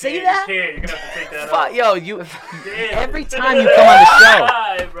allowed to say that? You can't. You're gonna have to take that Fuck, out. yo, you. Damn. Every time you come on the show,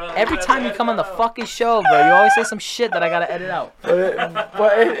 Alright, bro. every time you come on the fucking show, bro, you always say some shit that I gotta edit out.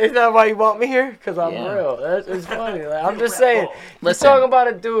 But is that why you want me here? Because I'm Yeah. real. It's funny. Like, I'm just saying. Listen, You're talking about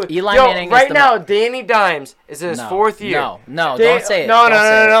a dude. Eli Yo, Manning is right the now, Danny Dimes is in his No, 4th year. no, don't say it. No. Don't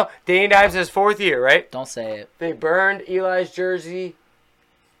say it. Danny Dimes is his 4th year, right? Don't say it. They burned Eli's jersey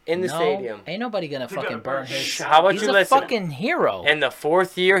in the No, stadium. ain't nobody gonna gonna fucking burn burn his. his- How about He's you a listen? fucking hero. In the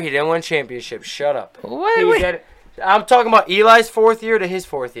 4th year, he didn't win championship. Shut up. Wait. I'm talking about Eli's 4th year to his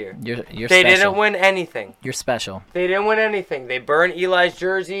 4th year. You're They special. didn't win anything. You're special. They didn't win anything. They burned Eli's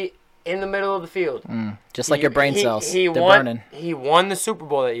jersey in the middle of the field. Just like your brain cells. They're won, burning. He won the Super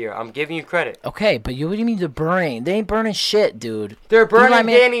Bowl that year. I'm giving you credit. Okay, but what do you mean they're burning? They ain't burning shit, dude. They're burning Eli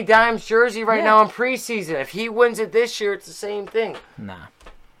Man- Danny Dimes' jersey right Yeah. now in preseason. If he wins it this year, it's the same thing. Nah,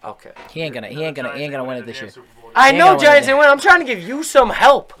 Okay. he ain't gonna win it this year. I ain't know gonna win Giants it. didn't win. I'm trying to give you some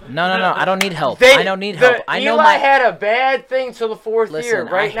help. No. I don't need help. They- I don't need help. I know Eli had a bad thing till the 4th year Listen,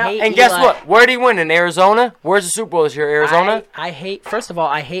 right I now. hate And guess Eli. what? Where did he win? In Arizona? Where's the Super Bowl this year? Arizona? I hate. First of all,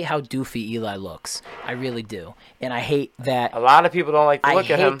 I hate how doofy Eli looks. I really do, and I hate that. A lot of people don't like to I look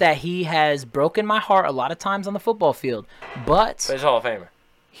at hate him. that he has broken my heart a lot of times on the football field, but But he's a Hall of Famer.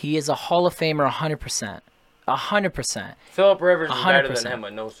 he is a Hall of Famer 100%. 100%. Philip Rivers is better 100%. than him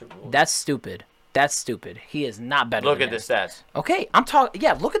with no Super Bowl. That's stupid. That's stupid. He is not better Look than at him. the stats. Okay, I'm talking.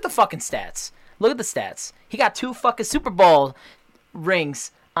 Yeah, look at the fucking stats. Look at the stats. He got 2 fucking Super Bowl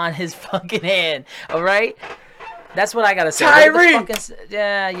rings on his fucking hand. All right. That's what I gotta say. Tyree!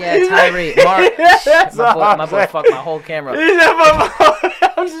 Tyree. Mark, my boy fucked my whole camera.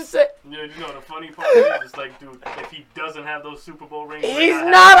 I'm just saying. You know, the funny part is, it's like, dude, if he doesn't have those Super Bowl rings, He's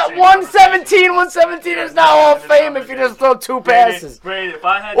not at 117. 117 is not Hall of Fame if he doesn't throw 2 passes. Brandon, if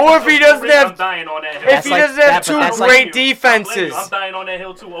I had Or if he doesn't rings, have, I'm dying on that hill. if he doesn't have 2 great defenses. I'm dying on that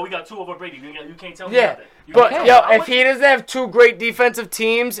hill too. Oh, we got 2 over Brady. You can't tell me Yeah, nothing. but if he doesn't have 2 great defensive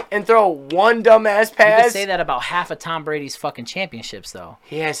teams and throw 1 dumbass pass, You could say that about half of Tom Brady's fucking championships, though.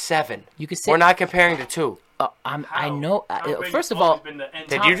 he has 7. You could say We're not comparing the 2. I know. First of Brady's all, always been the end.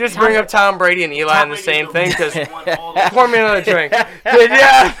 Did you just bring up Tom Brady and Eli in the same thing? Because Because pour me another drink.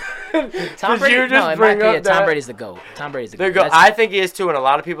 Yeah. Tom Brady. You just No, in my bring opinion, up Tom that? Brady's the GOAT. Tom Brady's the There GOAT. you go. I think he is too, and a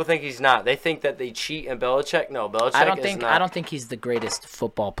lot of people think he's not. They think that they cheat in Belichick. No, Belichick I don't is think. not. I don't think he's the greatest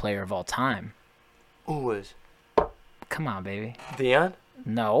football player of all time. Who is? Come on, baby. Deion?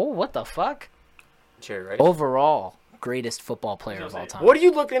 No, what the fuck? Jerry Rice. Overall, greatest football player of all time. What are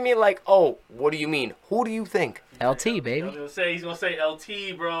you looking at me like? Oh, what do you mean? Who do you think? LT, baby. He's gonna say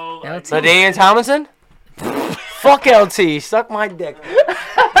LT, bro. LT. LaDainian Tomlinson? Fuck LT. Suck my dick.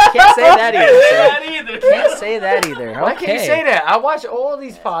 Can't say that either. Sir. either. Can't say that either. Okay. Why can't you say that? I watch all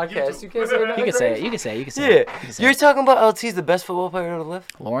these podcasts. You can't say that. You can say it. You can say it. You can say Yeah. it. You can say You're it. talking about LT's the best football player to live?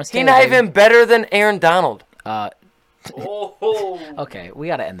 Lawrence He's Taylor, not baby. even better than Aaron Donald. Oh. Okay, we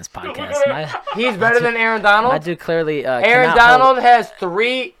gotta end this podcast. He's better than Aaron Donald? I do clearly. Aaron Donald has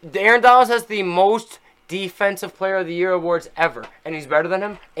 3. Aaron Donald has the most Defensive Player of the Year awards ever, and he's better than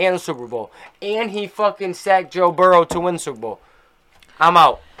him and the Super Bowl. And he fucking sacked Joe Burrow to win the Super Bowl. I'm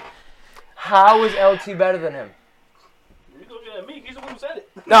out. How is LT better than him? You're looking at me. He's the one who said it.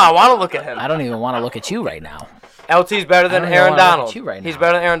 No, I want to look at him. I don't even want to look at you right now. LT's better than I don't even Aaron wanna look Donald. at you right He's now.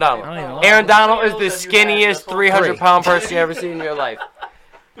 better than Aaron I don't even Donald. wanna- Aaron Donald is the Kilos that you had, skinniest 300-pound person you ever seen in your life.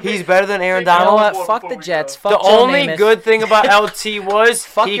 He's better than Aaron You know Donald. what? Before Fuck we the Jets. go. Fuck The Joe only Namath. good thing about LT was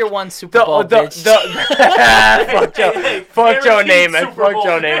Fuck your one Super Bowl, bitch. Fuck Joe Guaranteed Namath. Super Fuck Bowl.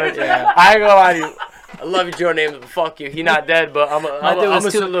 Joe Namath. Yeah. I ain't gonna lie to you. I love you, Joe Namath, but fuck you. He not dead, but I'm a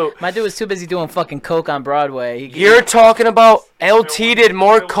salute. My dude was too busy doing fucking coke on Broadway. You're talking about LT did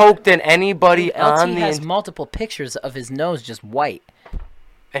more coke than anybody LT on the... has multiple pictures of his nose just white.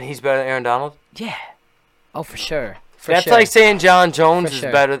 And he's better than Aaron Donald? Yeah. Oh, for sure. That's sure. like saying John Jones For is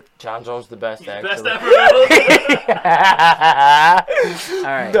sure. better. John Jones the best, Best actually. ever.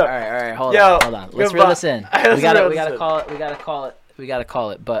 All right, No. all right. Hold Yo, on. Let's goodbye. reel this in. Let's We gotta reel this in. call it. We gotta call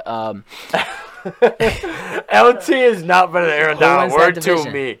it. But LT is not better than Aaron who Donald. wins that Word to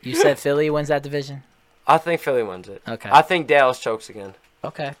division? me. You said Philly wins that division. I think Philly wins it. Okay. I think Dallas chokes again.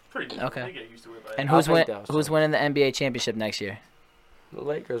 Okay. Pretty good. Okay. They get used to it, but And I who's think Dallas who's winning the NBA championship next year? The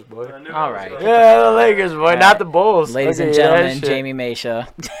Lakers, boy. I knew All that was right. gonna- Yeah, the Lakers, boy. All Not right. the Bulls. Ladies Okay, and yeah, that gentlemen, shit. Jamie Mashia.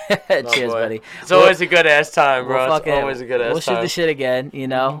 Oh, Cheers, boy. buddy. It's always a good ass time, bro. We'll It's always a good ass We'll shoot time. the shit again. You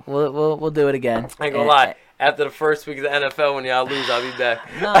know, we'll do it again. I ain't gonna lie. After the first week of the NFL, when y'all lose, I'll be back.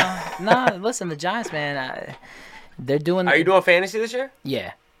 No. Listen, the Giants, man, they're doing. Are you doing fantasy this year?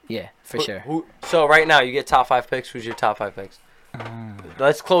 Yeah, for sure. So right now, you get top 5 picks. Who's your top 5 picks?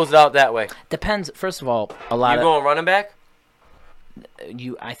 Let's close it out that way. Depends. First of all, a lot You of going running back?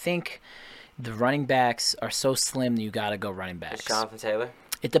 I think the running backs are so slim that you got to go running backs. Jonathan Taylor.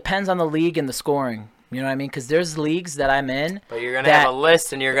 It depends on the league and the scoring. You know what I mean? Because there's leagues that I'm in. But you're gonna that- have a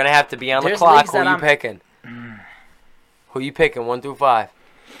list, and you're gonna have to be on the There's clock. leagues Who that you I'm- picking? Who you picking? 1 through 5.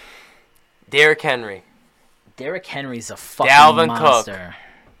 Derrick Henry. Derrick Henry's a fucking Dalvin Cook. monster.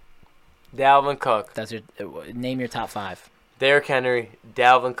 Dalvin Cook. That's your name. Your top 5. Derrick Henry.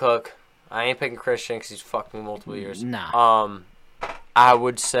 Dalvin Cook. I ain't picking Christian because he's fucked me multiple years. Nah. I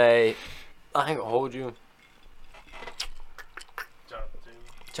would say, I ain't gonna hold you.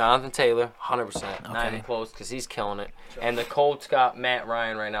 Jonathan Taylor, 100%. Not even close because he's killing it. And the Colts got Matt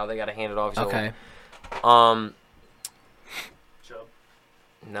Ryan right now. They got to hand it off. He's Okay. old. Chubb.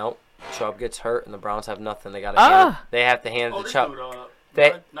 Nope. Chubb gets hurt and the Browns have nothing. They got to They have to hand it to this Chubb.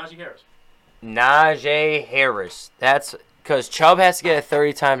 dude, Najee Harris. Najee Harris. That's because Chubb has to get it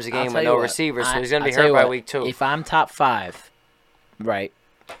 30 times a I'll game tell with you no what, receivers, so I- he's gonna be I'll tell hurt you by what, week 2. If I'm top 5, right?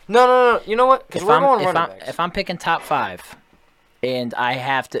 No. You know what? Because we're going running backs. If I'm picking top 5, and I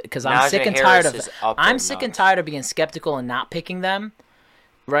have to, because I'm Najee sick and Harris tired is of. up I'm there sick and nuts. tired of being skeptical and not picking them.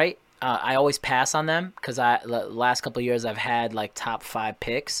 Right? I always pass on them because last couple of years I've had like top 5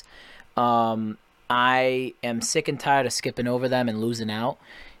 picks. I am sick and tired of skipping over them and losing out.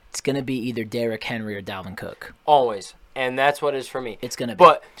 It's gonna be either Derrick Henry or Dalvin Cook. Always. And that's what it is for me. It's going to be.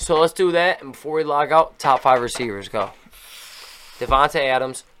 But, so let's do that. And before we log out, top 5 receivers, go. Devontae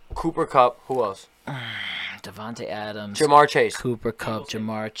Adams, Cooper Kupp, who else? Devontae Adams. Jamar Chase. Cooper Kupp,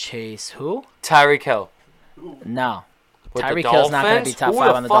 Jamar Chase. Who? Tyreek Hill. No. With Tyreek Hill's not going to be top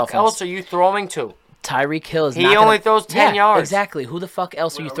 5 on the Dolphins. Who the fuck else are you throwing to? Tyreek Hill is he not only throws 10 yards. Exactly. Who the fuck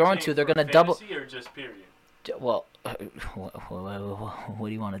else are you throwing to? They're going to double. Or just period? Well, what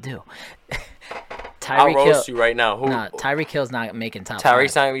do you want to do? I'll roast you right now. Nah, Tyreek Hill's not making top 5.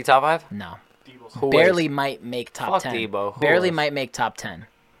 Tyreek's not going to be top 5? No. Who Barely is? Might make top fuck 10. Debo. Barely might make top 10.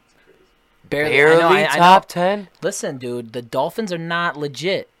 Barely top 10? Listen, dude, the Dolphins are not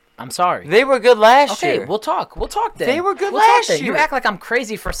legit. I'm sorry. They were good last year. Okay, we'll talk. We'll talk then. They were good last year. You act like I'm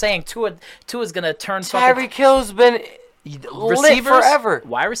crazy for saying Tua's going to turn Tyreek Hill's been lit forever.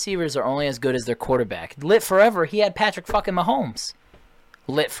 Wide receivers are only as good as their quarterback. Lit forever. He had Patrick fucking Mahomes.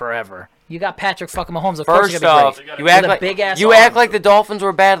 Lit forever. You got Patrick fucking Mahomes. Of course First you're off, gonna be great. you act like the Dolphins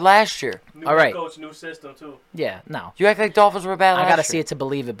were bad last year. All right. Coach, new system too. Yeah, no. You act like Dolphins were bad last year. I gotta see it to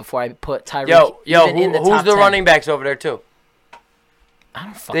believe it before I put Tyreek. Who's the running backs over there too? I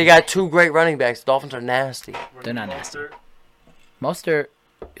don't fucking. They got 2 great running backs. The Dolphins are nasty. They're not nasty. Mostert.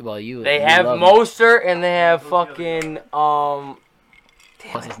 Well, They have Mostert and they have fucking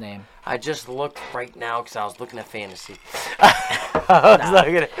What's his name? I just looked right now because I was looking at fantasy.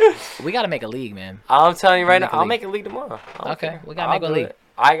 We gotta make a league, man. I'm telling you right now, I'll make a league tomorrow. Okay, we gotta make a league.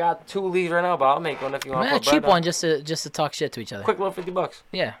 I got 2 leagues right now, but I'll make one if you want. A cheap one, just to talk shit to each other. Quick little $50.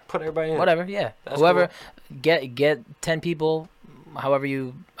 Yeah. Put everybody in. Whatever. Yeah. That's Whoever cool. get 10 people, however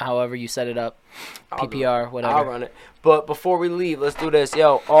you set it up, PPR, whatever. I'll run it. But before we leave, let's do this.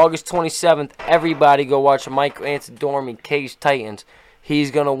 Yo, August 27th, everybody go watch Michael Antidormi, Cage Titans.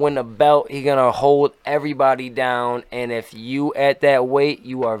 He's going to win a belt. He's going to hold everybody down. And if you at that weight,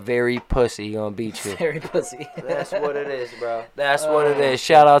 you are very pussy. He's going to beat you. Very pussy. That's what it is, bro. That's what it is.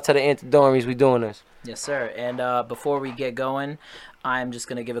 Shout out to the Antidormis. We doing this. Yes, sir. And before we get going, I'm just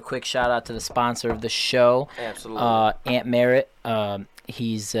going to give a quick shout out to the sponsor of the show. Absolutely. Aunt Merritt.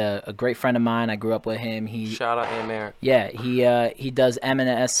 He's a great friend of mine. I grew up with him. Shout out Aunt Merritt. Yeah, he does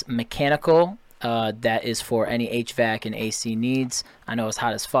M&S Mechanical. That is for any HVAC and AC needs. I know it's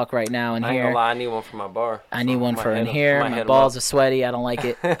hot as fuck right now in here. I ain't gonna lie, I need one for my bar. I need one for in here. My balls are sweaty. I don't like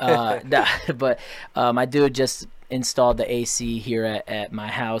it. But my dude just installed the AC here at my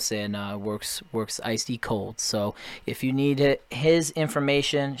house and works icy cold. So if you need his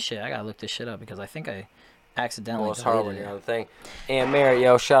information, shit, I gotta look this shit up because I think I accidentally. Well, it's hard when you're on the thing. And Mary,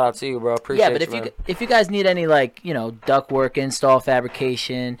 yo, shout out to you, bro. Appreciate it. Yeah, but if you guys need any duct work install,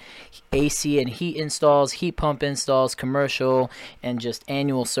 fabrication, AC and heat installs, heat pump installs, commercial, and just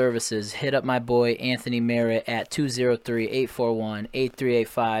annual services, hit up my boy Anthony Merritt at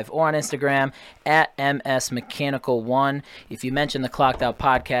 203-841-8385 or on Instagram at msmechanical1. If you mention the Clocked Out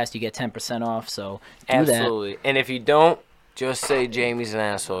podcast, you get 10% off. So do that. Absolutely. And if you don't, just say Jamie's an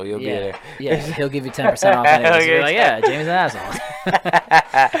asshole. You'll be there. Yeah, he'll give you 10% off anyways. You're like, yeah, Jamie's an asshole. All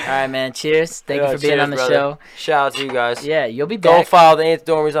right, man. Cheers. Thank you for being on the show. Shout out to you guys. Yeah, you'll be back. Go follow the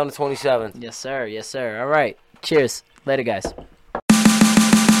Antidormis on the 27th. Yes, sir. Yes, sir. All right. Cheers. Later, guys.